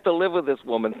have to live with this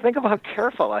woman. Think of how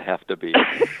careful I have to be.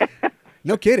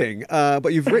 No kidding.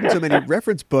 But you've written so many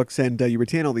reference books and you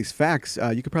retain all these facts.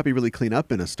 You could probably really clean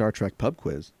up in a Star Trek pub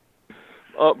quiz.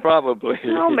 Oh, probably.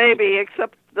 Well, maybe,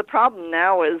 except the problem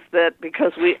now is that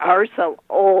because we are so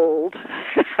old,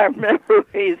 our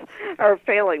memories are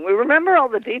failing. We remember all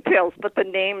the details, but the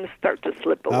names start to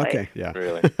slip away. Okay, yeah.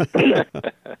 Really.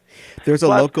 There's a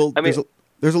Plus, local I mean-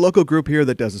 there's a local group here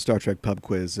that does a Star Trek pub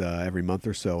quiz every month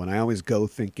or so, and I always go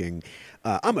thinking,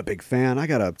 I'm a big fan. I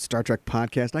got a Star Trek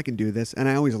podcast. I can do this. And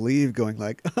I always leave going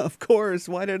like, of course,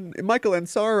 why didn't Michael and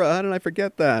Sarah, how did I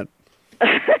forget that?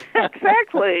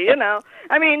 Exactly,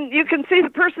 I mean, you can see the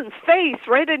person's face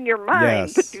right in your mind,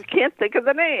 Yes. but you can't think of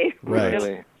the name. Right.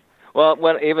 Really. Well,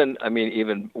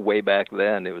 even way back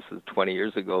then, it was 20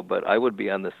 years ago, but I would be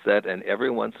on the set, and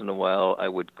every once in a while, I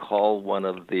would call one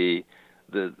of the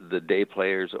day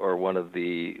players or one of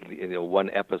the one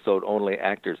episode only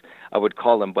actors. I would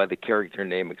call them by the character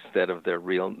name instead of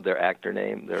their actor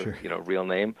name, their Sure. real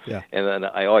name. Yeah. And then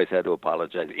I always had to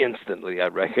apologize instantly. I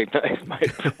recognized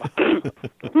myself.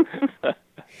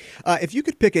 If you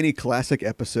could pick any classic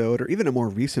episode or even a more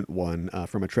recent one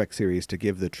from a Trek series to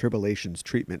give the Tribble-ations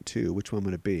treatment to, which one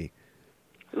would it be?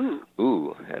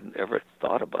 Ooh, hadn't ever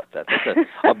thought about that. That's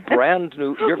a brand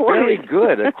new. You're very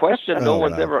good. A question no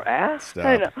one's ever asked. Stop.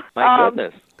 I know. My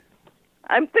goodness.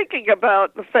 I'm thinking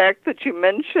about the fact that you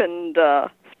mentioned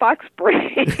Spock's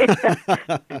brain.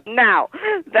 Now,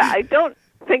 I don't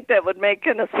think that would make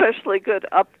an especially good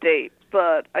update,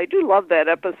 but I do love that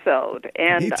episode.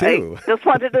 And Me too. I just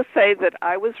wanted to say that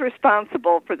I was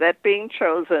responsible for that being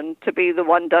chosen to be the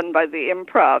one done by the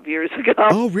Improv years ago.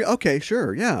 Oh, okay,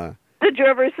 sure, yeah. Did you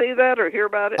ever see that or hear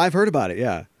about it? I've heard about it,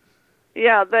 yeah.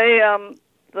 Yeah, they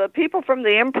the people from the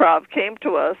Improv came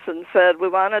to us and said, we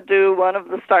want to do one of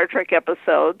the Star Trek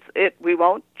episodes. We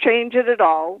won't change it at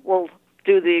all. We'll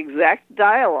do the exact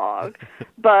dialogue.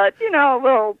 But,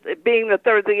 being that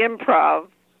they're the Improv,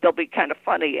 they'll be kind of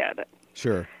funny at it.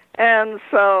 Sure. And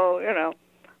so,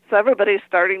 so everybody's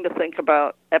starting to think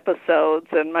about episodes,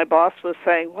 and my boss was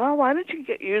saying, well, why don't you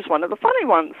use one of the funny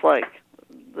ones, like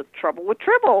The Trouble with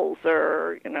Tribbles,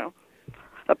 or,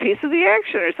 a piece of the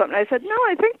action or something. I said, no,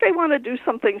 I think they want to do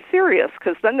something serious,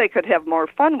 because then they could have more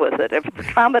fun with it. If it's a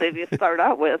comedy to start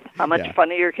out with, how much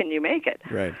funnier can you make it?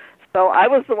 Right. So I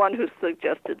was the one who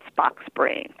suggested Spock's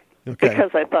brain, Okay.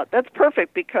 because I thought that's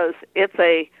perfect, because it's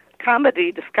a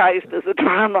comedy disguised as a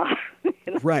drama.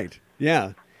 Right,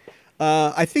 yeah.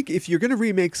 I think if you're going to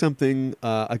remake something,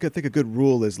 I think a good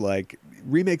rule is like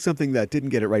remake something that didn't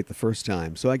get it right the first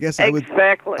time. So I guess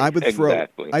Exactly.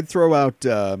 I'd throw out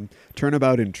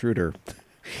Turnabout Intruder.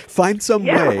 Find some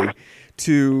way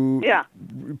to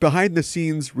behind the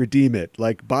scenes redeem it,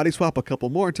 like body swap a couple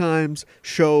more times,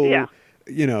 show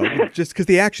just because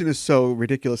the action is so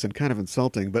ridiculous and kind of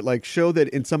insulting, but like show that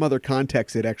in some other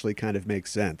context it actually kind of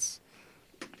makes sense.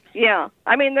 Yeah,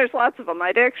 I mean, there's lots of them.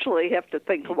 I'd actually have to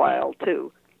think a while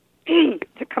to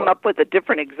come up with a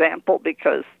different example,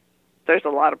 because there's a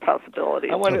lot of possibilities.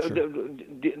 I wonder, sure.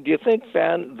 do you think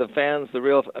the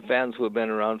real fans who have been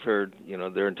around for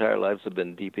their entire lives have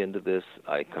been deep into this?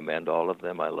 I commend all of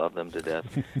them. I love them to death.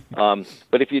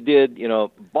 But if you did,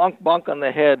 bonk bonk on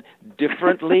the head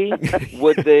differently,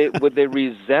 would they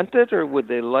resent it, or would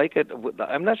they like it?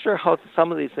 I'm not sure how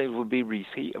some of these things would be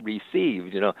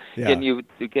received. Can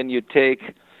you take?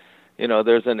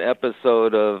 There's an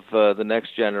episode of The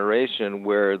Next Generation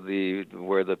where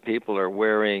the people are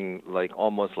wearing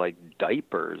almost like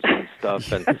diapers and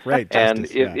stuff, and Right, and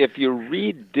Justice, if you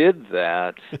redid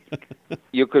that,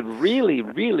 you could really,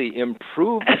 really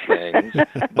improve things.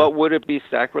 But would it be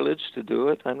sacrilege to do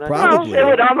it? I'm not Probably. Well, it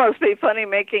would almost be funny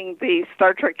making the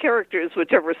Star Trek characters,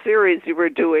 whichever series you were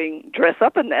doing, dress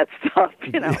up in that stuff.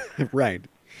 Right.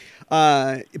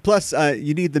 Plus,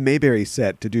 you need the Mayberry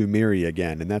set to do Miri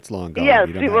again, and that's long gone. Yes,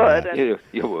 don't you have would. that.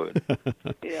 You would.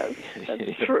 Yes,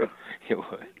 that's true. You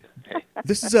would.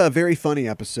 This is a very funny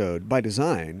episode by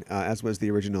design, as was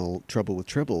the original Trouble with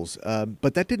Tribbles,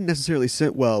 but that didn't necessarily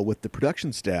sit well with the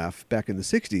production staff back in the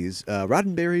 60s.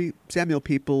 Roddenberry, Samuel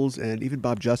Peoples, and even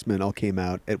Bob Justman all came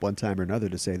out at one time or another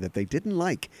to say that they didn't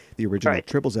like the original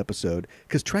Tribbles episode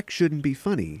because Trek shouldn't be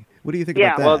funny. What do you think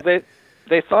about that? Well,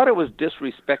 they thought it was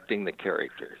disrespecting the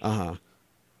characters. Uh-huh.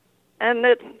 and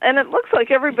it looks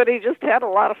like everybody just had a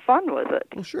lot of fun with it.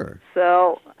 Well, sure.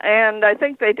 So, and I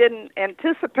think they didn't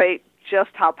anticipate just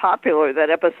how popular that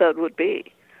episode would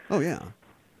be. Oh, yeah.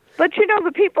 But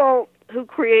the people who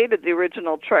created the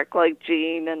original Trek, like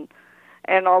Gene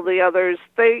and all the others,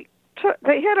 they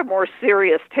had a more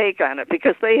serious take on it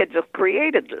because they had just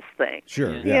created this thing.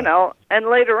 Sure. Yeah. And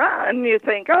later on you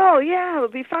think, oh yeah, it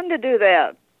would be fun to do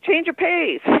that. Change of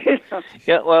pace.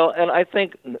 Yeah, well, and I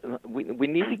think we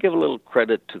need to give a little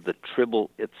credit to the Tribble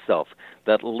itself.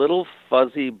 That little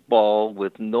fuzzy ball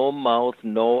with no mouth,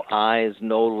 no eyes,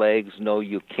 no legs,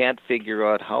 you can't figure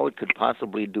out how it could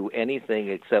possibly do anything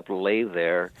except lay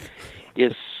there,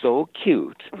 is so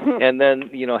cute. And then,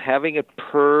 having it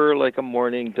purr like a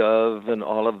mourning dove and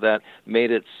all of that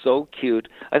made it so cute.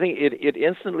 I think it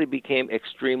instantly became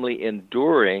extremely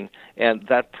enduring, and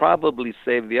that probably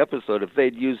saved the episode. If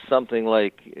they'd used something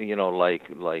like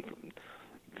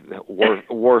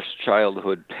worst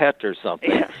childhood pet or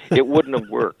something, it wouldn't have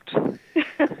worked.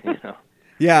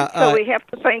 Yeah. So we have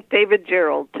to thank David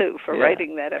Gerald, too, for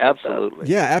writing that episode. Absolutely.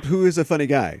 Yeah, who is a funny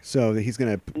guy. So he's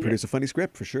going to produce a funny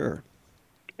script for sure.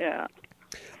 Yeah.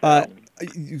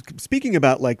 Speaking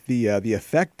about like the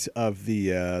effect of the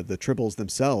Tribbles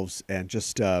themselves and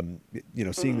just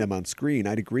seeing them on screen,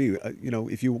 I'd agree.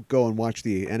 If you go and watch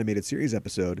the animated series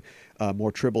episode,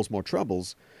 More Tribbles, More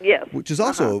Troubles, yes, which is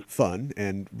also fun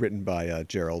and written by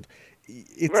Gerald.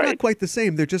 It's right. not quite the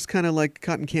same. They're just kind of like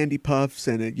cotton candy puffs,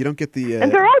 and you don't get the.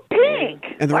 And they're all pink.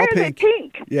 And they're Why all are pink. they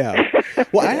pink? Yeah.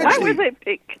 Well, Why were they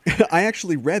pink? I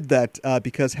actually read that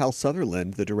because Hal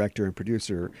Sutherland, the director and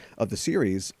producer of the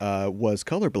series, was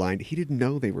colorblind. He didn't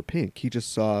know they were pink. He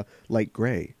just saw light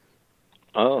gray.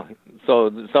 Oh, so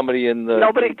somebody in the...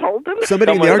 Nobody told him?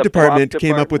 Somebody in the Someone in art the department prop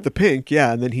came up department? with the pink,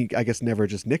 yeah, and then he, I guess, never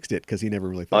just nixed it because he never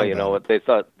really thought Oh, you know about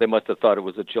what? They must have thought it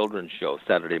was a children's show,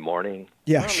 Saturday morning.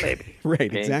 Yeah, Oh, maybe. right,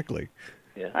 Pink. exactly.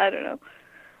 Yeah. I don't know.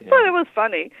 Yeah. But it was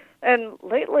funny. And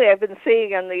lately I've been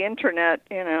seeing on the internet,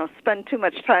 spend too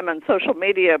much time on social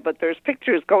media, but there's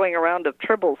pictures going around of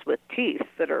Tribbles with teeth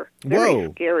that are very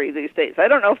Whoa. scary these days. I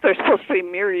don't know if they're supposed to be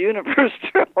mirror universe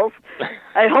Tribbles.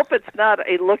 I hope it's not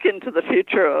a look into the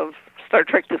future of Star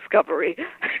Trek Discovery.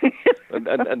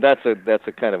 and that's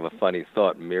a kind of a funny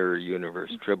thought, mirror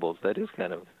universe Tribbles. That is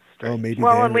kind of Oh, maybe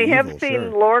Well, they're and we evil, have seen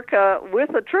sure. Lorca with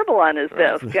a Tribble on his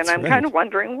desk, That's and I'm right. kind of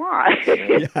wondering why.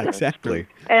 Yeah, exactly.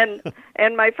 And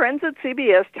my friends at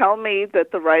CBS tell me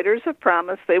that the writers have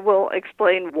promised they will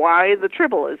explain why the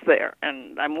Tribble is there,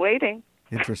 and I'm waiting.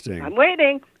 Interesting. I'm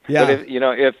waiting. Yeah. But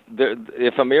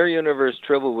if a mirror universe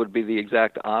Tribble would be the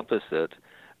exact opposite,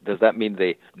 does that mean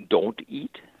they don't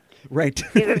eat? Right.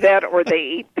 Either that or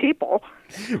they eat people.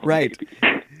 Right.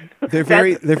 They're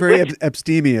very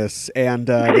abstemious, and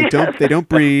they don't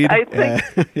breed. I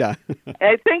think- yeah.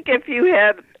 I think if you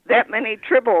had that many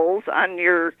Tribbles on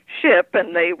your ship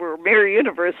and they were mirror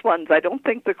universe ones, I don't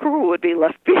think the crew would be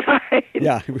left behind.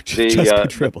 Yeah, it would just be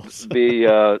Tribbles.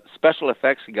 The special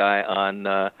effects guy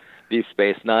on Deep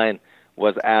Space Nine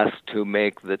was asked to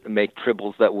make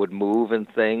Tribbles that would move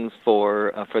and things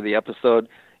for the episode,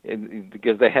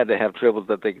 because they had to have Tribbles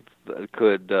that they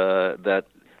could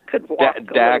walk a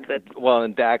little bit. Well,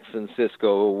 and Dax and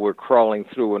Cisco were crawling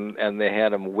through, and they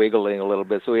had them wiggling a little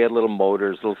bit. So we had little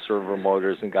motors, little servo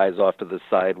motors, and guys off to the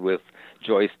side with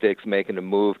joysticks making them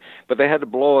move. But they had to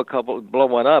blow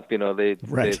one up.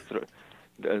 Right.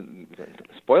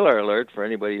 Spoiler alert for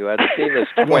anybody who hasn't seen this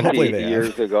Well, 20 hopefully they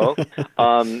years have. ago.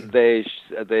 They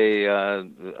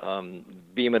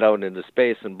beam it out into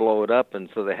space and blow it up, and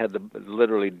so they had to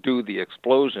literally do the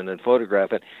explosion and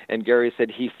photograph it. And Gary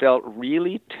said he felt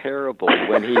really terrible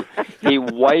when he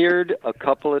wired a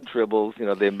couple of Tribbles.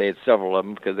 They made several of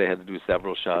them because they had to do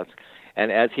several shots. And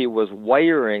as he was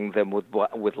wiring them with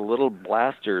little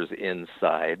blasters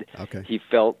inside, Okay. he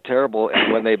felt terrible.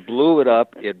 And when they blew it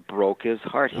up, it broke his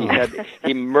heart.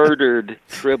 He murdered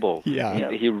Tribble.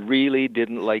 Yeah. He really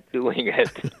didn't like doing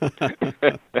it.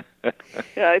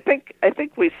 Yeah, I think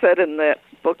we said in that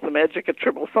book, The Magic of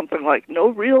Tribble, something like, no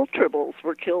real Tribbles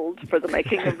were killed for the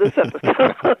making of this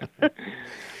episode.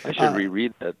 I should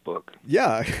reread that book.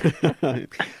 Yeah.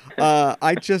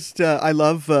 I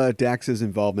love Dax's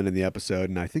involvement in the episode,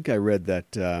 and I think I read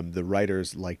that the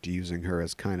writers liked using her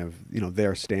as kind of,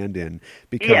 their stand-in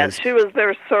because... Yeah, she was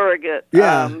their surrogate.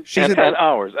 Yeah, she's And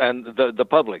ours, and the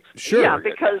public's. Sure. Yeah,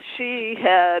 because she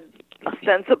had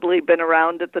ostensibly been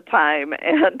around at the time,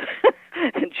 and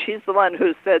she's the one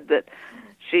who said that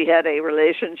she had a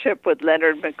relationship with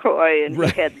Leonard McCoy, and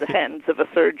Right. he had the hands of a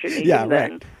surgeon even Yeah,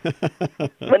 then,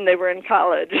 right. when they were in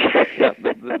college. Yeah,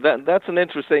 that's an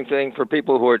interesting thing for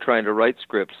people who are trying to write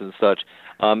scripts and such.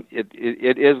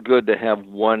 It is good to have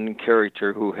one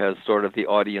character who has sort of the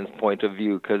audience point of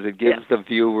view, because it gives the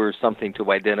viewer something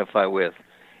to identify with.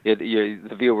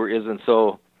 The viewer isn't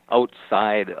so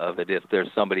outside of it if there's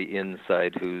somebody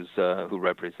inside who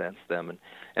represents them.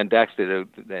 And Dax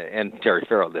and Terry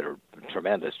Farrell did a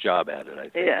tremendous job at it. I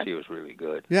think she was really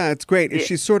good. Yeah, it's great. Yeah.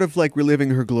 She's sort of like reliving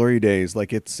her glory days.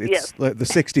 Like it's like the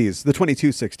 60s, the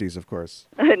 2260s, of course.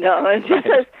 I know. And she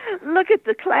says, look at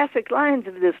the classic lines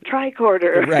of this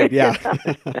tricorder. Right, yeah.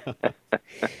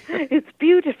 It's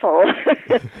beautiful.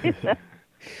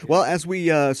 Well, as we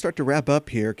start to wrap up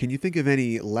here, can you think of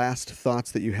any last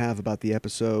thoughts that you have about the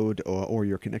episode or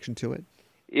your connection to it?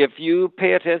 If you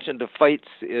pay attention to fights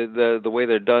the way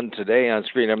they're done today on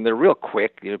screen, I mean, they're real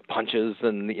quick, punches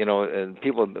and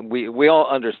people. We all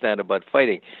understand about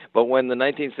fighting, but when the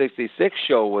 1966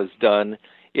 show was done,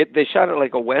 they shot it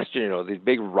like a western, these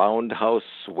big roundhouse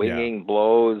swinging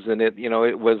blows, and it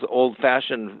was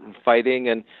old-fashioned fighting,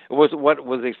 and it was what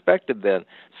was expected then.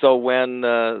 So when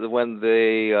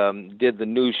they did the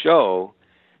new show,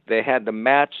 they had to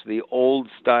match the old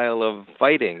style of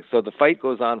fighting. So the fight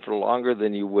goes on for longer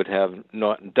than you would have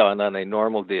not done on a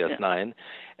normal DS9,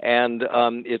 and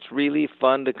it's really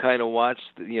fun to kind of watch,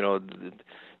 the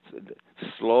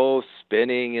slow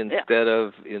spinning instead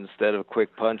of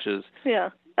quick punches.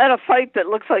 Yeah. And a fight that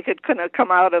looks like it couldn't have come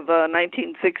out of a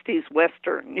 1960s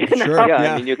Western. Sure, yeah.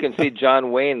 I mean, you can see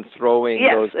John Wayne throwing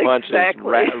those punches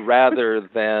rather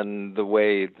than the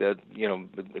way that,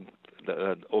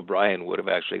 O'Brien would have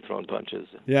actually thrown punches.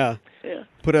 Yeah.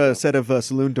 Put a set of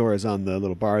saloon doors on the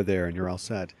little bar there, and you're all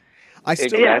set.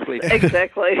 Exactly.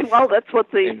 Exactly. Well, that's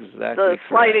what the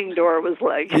sliding door was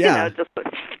like. Yeah. Just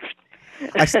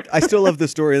I still love the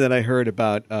story that I heard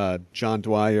about John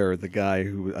Dwyer, the guy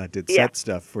who did set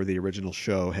stuff for the original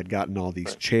show, had gotten all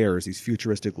these chairs, these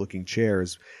futuristic-looking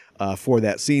chairs for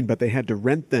that scene, but they had to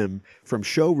rent them from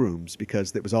showrooms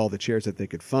because it was all the chairs that they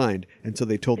could find. And so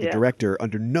they told the director,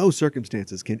 under no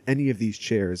circumstances can any of these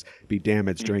chairs be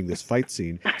damaged during this fight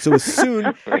scene. So as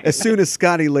soon as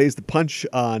Scotty lays the punch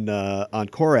on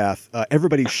Korath,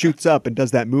 everybody shoots up and does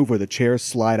that move where the chairs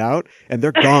slide out, and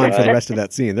they're gone for the rest of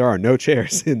that scene. There are no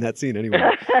chairs in that scene anyway.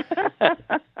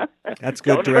 That's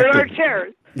good directing. Don't hurt our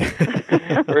chairs.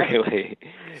 Really.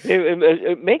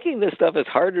 Making this stuff is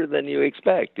harder than you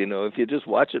expect. If you just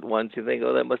watch it once, you think,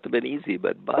 oh, that must have been easy.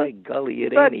 But by golly,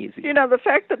 it ain't easy. The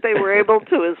fact that they were able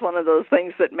to is one of those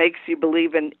things that makes you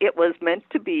believe in it was meant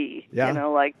to be. Yeah,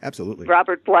 like absolutely.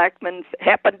 Robert Blackman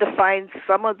happened to find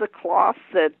some of the cloth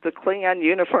that the Klingon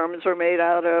uniforms were made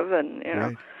out of, and,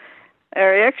 Right.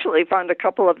 I actually found a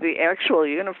couple of the actual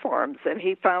uniforms, and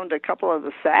he found a couple of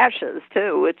the sashes,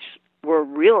 too, which were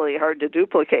really hard to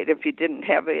duplicate if you didn't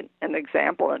have an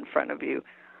example in front of you.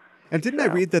 And didn't I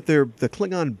read that the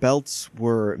Klingon belts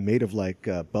were made of like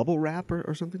bubble wrap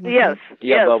or something like yes, that?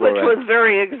 Yes, bubble which wrap. was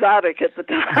very exotic at the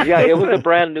time. Yeah, it was a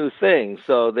brand new thing,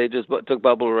 so they just took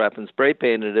bubble wrap and spray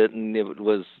painted it, and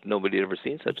nobody had ever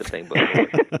seen such a thing before.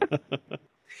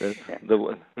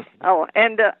 Oh,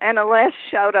 and a last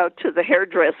shout out to the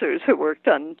hairdressers who worked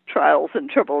on Trials and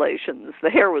Tribble-ations. The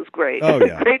hair was great. Oh,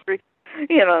 yeah. Great,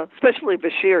 especially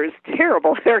Bashir's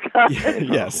terrible haircut.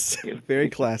 Yes, very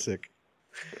classic.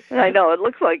 I know, it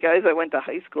looks like guys I went to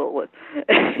high school with.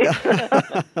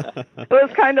 It was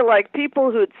kind of like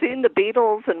people who'd seen the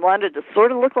Beatles and wanted to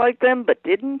sort of look like them, but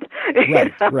didn't.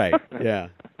 Right, yeah.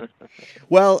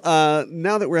 Well,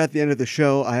 now that we're at the end of the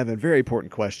show, I have a very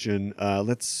important question.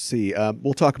 Let's see.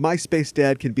 We'll talk My Space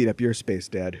Dad Can Beat Up Your Space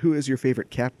Dad. Who is your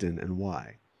favorite captain and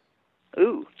why?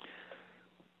 Ooh.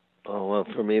 Oh, well,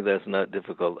 for me, that's not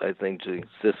difficult. I think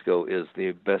Sisko is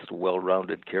the best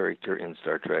well-rounded character in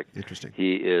Star Trek. Interesting.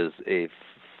 He is a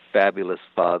fabulous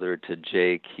father to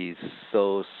Jake. He's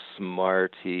so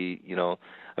smart. When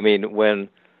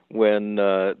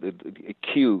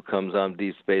Q comes on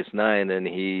Deep Space Nine and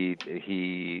he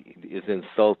is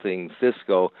insulting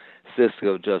Sisko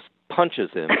just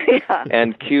punches him. Yeah.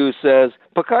 And Q says,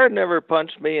 Picard never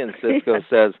punched me, and Sisko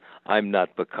says, I'm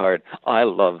not Picard. I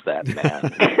love that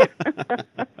man.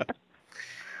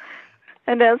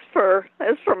 And as for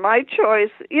my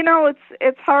choice,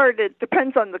 it's hard. It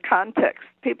depends on the context.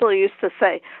 People used to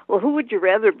say, well, who would you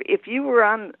rather be? If you were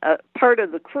on a part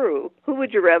of the crew, who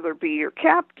would you rather be your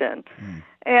captain?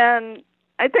 And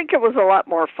I think it was a lot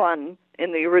more fun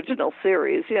in the original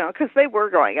series, because they were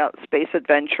going out space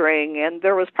adventuring, and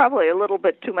there was probably a little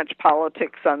bit too much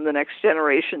politics on the Next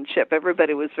Generation ship.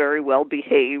 Everybody was very well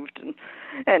behaved, and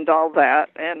and all that.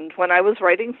 And when I was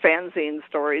writing fanzine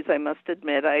stories, I must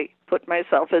admit, I put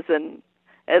myself as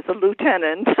a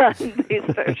lieutenant on the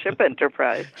Starship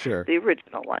Enterprise, Sure. the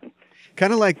original one.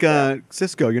 Kind of like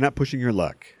Cisco, you're not pushing your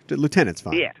luck. The lieutenant's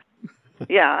fine. Yeah.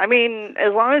 Yeah, I mean,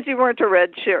 as long as you weren't a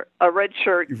red shirt,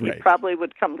 you Right. probably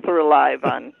would come through alive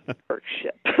on Kirk's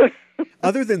ship.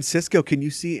 Other than Cisco, can you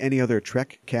see any other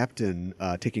Trek captain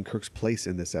taking Kirk's place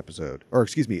in this episode? Or,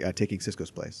 excuse me, taking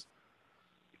Cisco's place?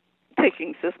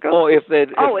 Taking Cisco? Oh,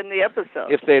 in the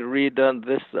episode. If they'd redone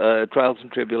this Trials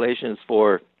and Tribble-ations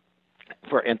for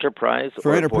Enterprise,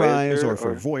 For or Enterprise Voyager, or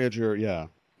for Voyager, yeah.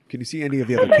 Can you see any of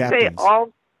the other captains?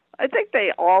 I think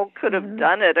they all could have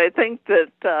done it. I think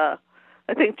that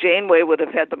Janeway would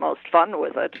have had the most fun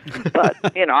with it. But,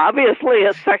 obviously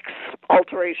a sex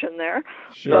alteration there.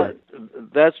 Sure,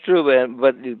 that's true.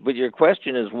 But your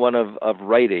question is one of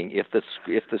writing. If the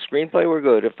screenplay were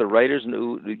good, if the writers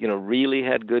knew, really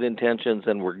had good intentions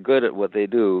and were good at what they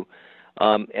do,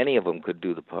 any of them could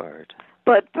do the part.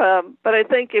 But I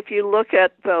think if you look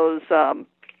at those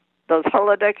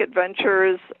holodeck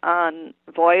adventures on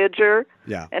Voyager,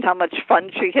 and how much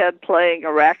fun she had playing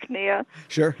Arachnia.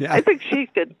 Sure, yeah. I think she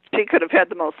could have had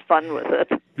the most fun with it.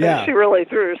 Yeah. She really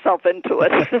threw herself into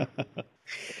it.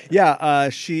 Yeah,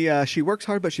 she works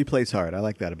hard, but she plays hard. I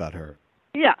like that about her.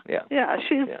 Yeah.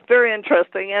 She's very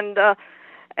interesting, and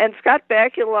Scott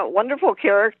Bakula, wonderful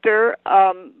character,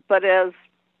 but as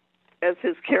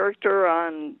his character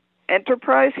on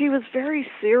Enterprise, he was very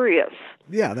serious.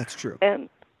 Yeah, that's true.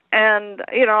 And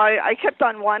I kept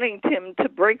on wanting him to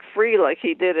break free like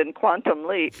he did in Quantum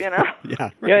Leap, Yeah.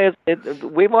 Right. Yeah,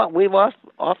 we've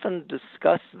often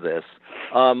discussed this.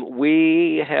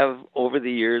 We have, over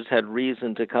the years, had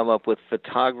reason to come up with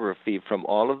photography from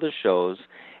all of the shows,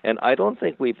 and I don't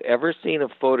think we've ever seen a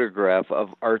photograph of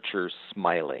Archer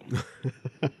smiling.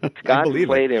 Scott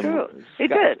played him. True. He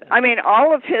did. I mean,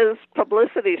 all of his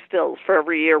publicity stills for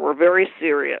every year were very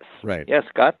serious. Right. Yeah,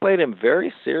 Scott played him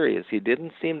very serious. He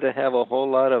didn't seem to have a whole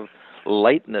lot of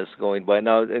lightness going by.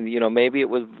 Now, maybe it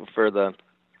was for the...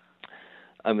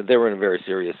 I mean, they were in a very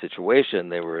serious situation.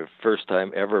 They were first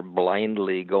time ever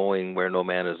blindly going where no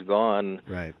man has gone.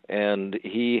 Right. And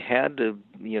he had to,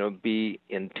 be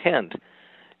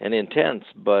intense,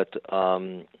 but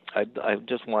I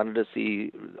just wanted to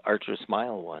see Archer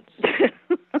smile once.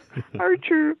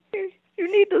 Archer,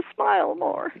 you need to smile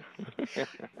more.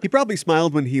 He probably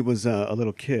smiled when he was a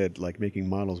little kid, like making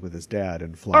models with his dad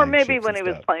and flying. Or maybe ships when and he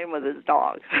was stuff. playing with his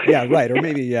dog. Yeah, right. Or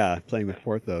maybe, playing with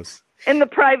Porthos. In the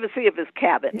privacy of his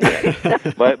cabin.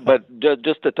 But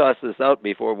just to toss this out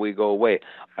before we go away,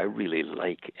 I really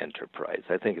like Enterprise.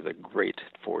 I think it's a great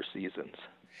 4 seasons.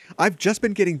 I've just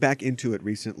been getting back into it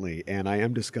recently, and I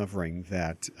am discovering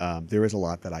that there is a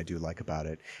lot that I do like about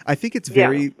it. I think it's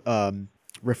very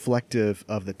reflective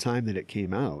of the time that it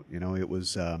came out. It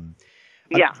was...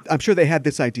 I'm sure they had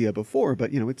this idea before, but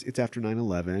it's after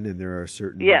 9/11, and there are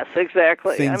certain yes,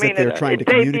 exactly. things that they're trying to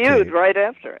communicate. It debuted right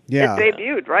after it. Yeah. It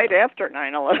debuted right after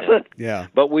 9/11. Yeah.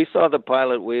 But we saw the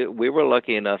pilot. We were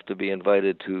lucky enough to be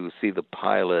invited to see the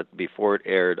pilot before it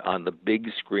aired on the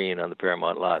big screen on the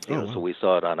Paramount lot. So we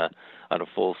saw it on a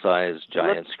full-size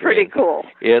giant screen. Pretty cool.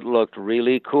 It looked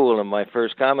really cool. And my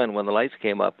first comment when the lights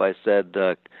came up, I said,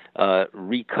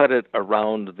 recut it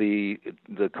around the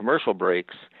commercial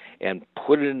breaks and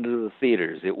put it into the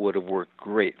theaters. It would have worked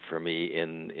great for me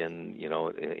in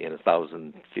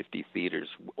 1,050 theaters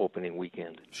opening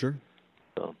weekend. Sure.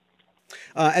 So.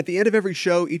 At the end of every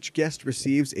show, each guest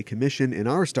receives a commission in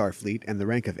our Starfleet and the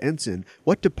rank of ensign.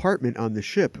 What department on the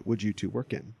ship would you two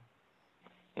work in?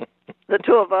 The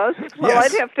two of us? Well,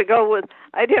 Yes. I'd have to go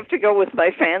with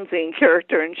my fanzine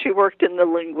character, and she worked in the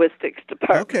linguistics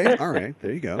department. Okay, all right,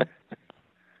 there you go.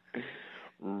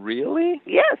 Really?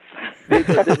 Yes.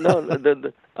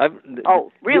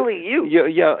 Really? You?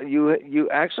 You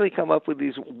actually come up with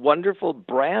these wonderful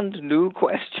brand new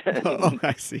questions. Oh,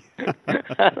 I see.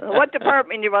 What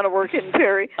department you want to work in,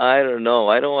 Terry? I don't know.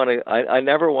 I don't want to. I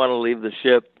never want to leave the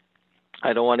ship.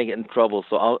 I don't want to get in trouble,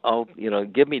 so I'll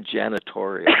give me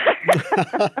janitorial.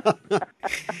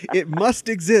 It must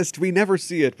exist. We never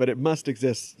see it, but it must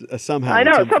exist somehow. I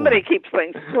know at some somebody point. keeps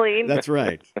things clean. That's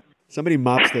right. Somebody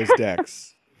mops those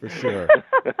decks for sure.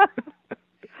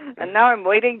 And now I'm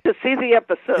waiting to see the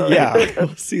episode. Yeah,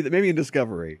 we'll see that maybe in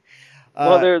Discovery.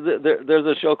 Well, there's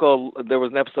a show there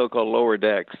was an episode called Lower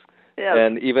Decks. Yeah.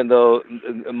 And even though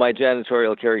my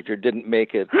janitorial character didn't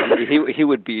make it, he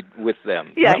would be with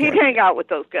them. Yeah, he'd hang out with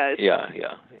those guys. Yeah.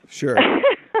 Sure.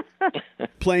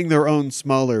 Playing their own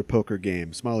smaller poker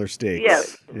game, smaller stakes.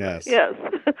 Yes. Yes. Yes.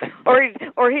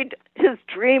 Or his his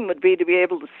dream would be to be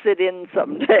able to sit in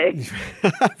someday.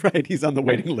 Right, he's on the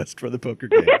waiting list for the poker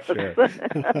game. Yes. Sure.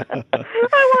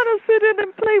 I want to sit in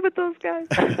and play with those guys.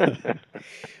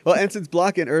 Well, Ensigns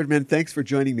Block and Erdmann, thanks for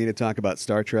joining me to talk about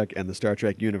Star Trek and the Star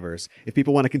Trek universe. If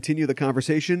people want to continue the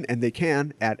conversation, and they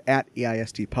can, at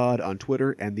EISTPod on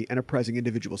Twitter and the Enterprising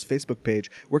Individuals Facebook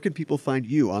page, where can people find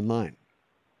you online?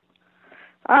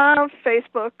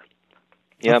 Facebook.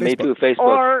 Yeah, On me Facebook. too,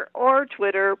 Facebook. Or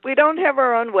Twitter. We don't have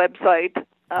our own website.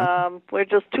 We're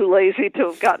just too lazy to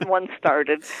have gotten one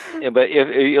started. Yeah, but if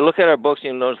you look at our books,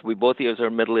 you'll notice we both use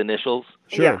our middle initials.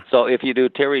 Sure. Yeah. So if you do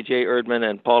Terry J. Erdmann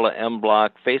and Paula M.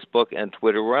 Block, Facebook and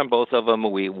Twitter, we're on both of them.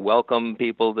 We welcome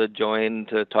people to join,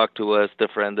 to talk to us, to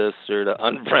friend us, or to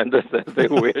unfriend us as they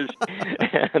wish.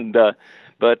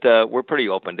 But we're pretty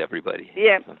open to everybody.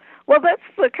 Yeah. Well, that's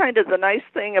the nice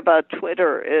thing about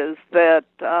Twitter is that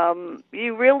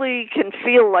you really can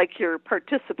feel like you're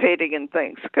participating in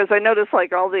things. Because I notice,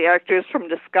 like, all the actors from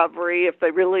Discovery, if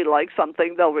they really like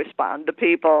something, they'll respond to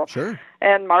people. Sure.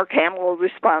 And Mark Hamill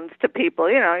responds to people.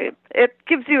 You know, it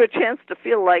gives you a chance to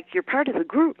feel like you're part of the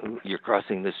group. You're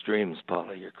crossing the streams,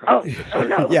 Paula. You're crossing the streams.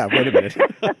 No. Yeah, wait a minute.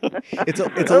 It's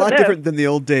a lot different than the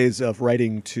old days of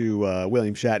writing to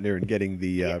William Shatner and getting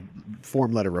the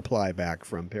form letter reply back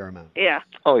from Paramount. Yeah.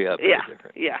 Oh, yeah. Very Yeah.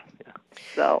 different. Yeah.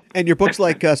 So. And your books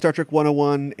like Star Trek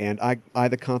 101 and I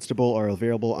the Constable are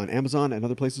available on Amazon and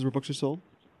other places where books are sold?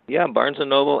 Yeah, Barnes &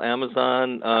 Noble,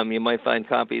 Amazon. You might find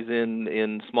copies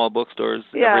in small bookstores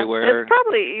Yeah, everywhere. it's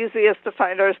probably easiest to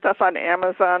find our stuff on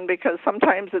Amazon because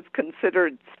sometimes it's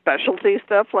considered specialty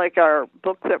stuff, like our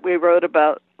book that we wrote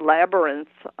about Labyrinth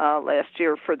last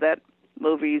year for that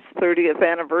movie's 30th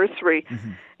anniversary.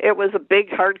 Mm-hmm. It was a big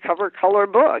hardcover color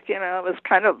book. You know, it was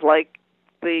kind of like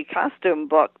the costume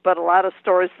book, but a lot of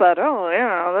stores thought,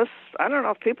 this, I don't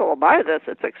know if people will buy this.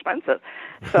 It's expensive.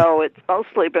 So it's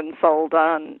mostly been sold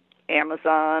on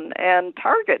Amazon, and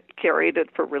Target carried it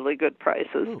for really good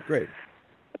prices. Oh, great.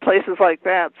 Places like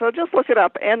that. So just look it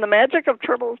up. And The Magic of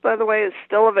Tribbles, by the way, is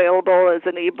still available as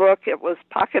an ebook. It was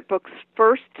Pocketbook's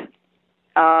first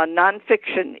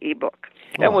nonfiction ebook.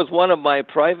 That was one of my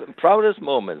proudest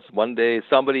moments. One day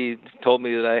somebody told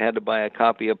me that I had to buy a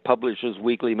copy of Publishers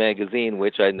Weekly magazine,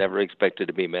 which I never expected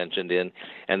to be mentioned in.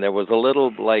 And there was a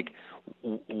little, like,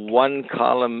 one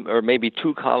column or maybe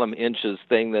 2 column inches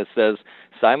thing that says,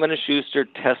 Simon & Schuster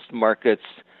test markets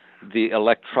the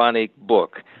electronic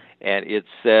book. And it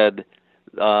said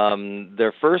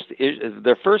their first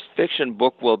fiction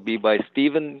book will be by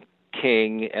Stephen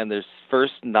King, and their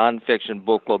first nonfiction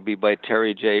book will be by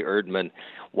Terry J. Erdmann.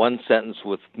 One sentence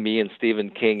with me and Stephen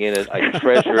King in it. I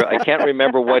treasure. I can't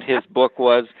remember what his book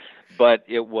was, but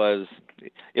it was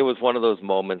one of those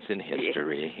moments in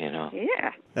history, you know.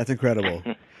 Yeah. That's incredible.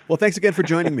 Well, thanks again for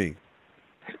joining me.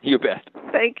 You bet.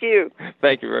 Thank you.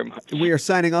 Thank you very much. We are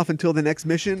signing off until the next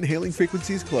mission. Hailing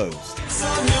frequencies closed. It's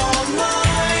on your mind.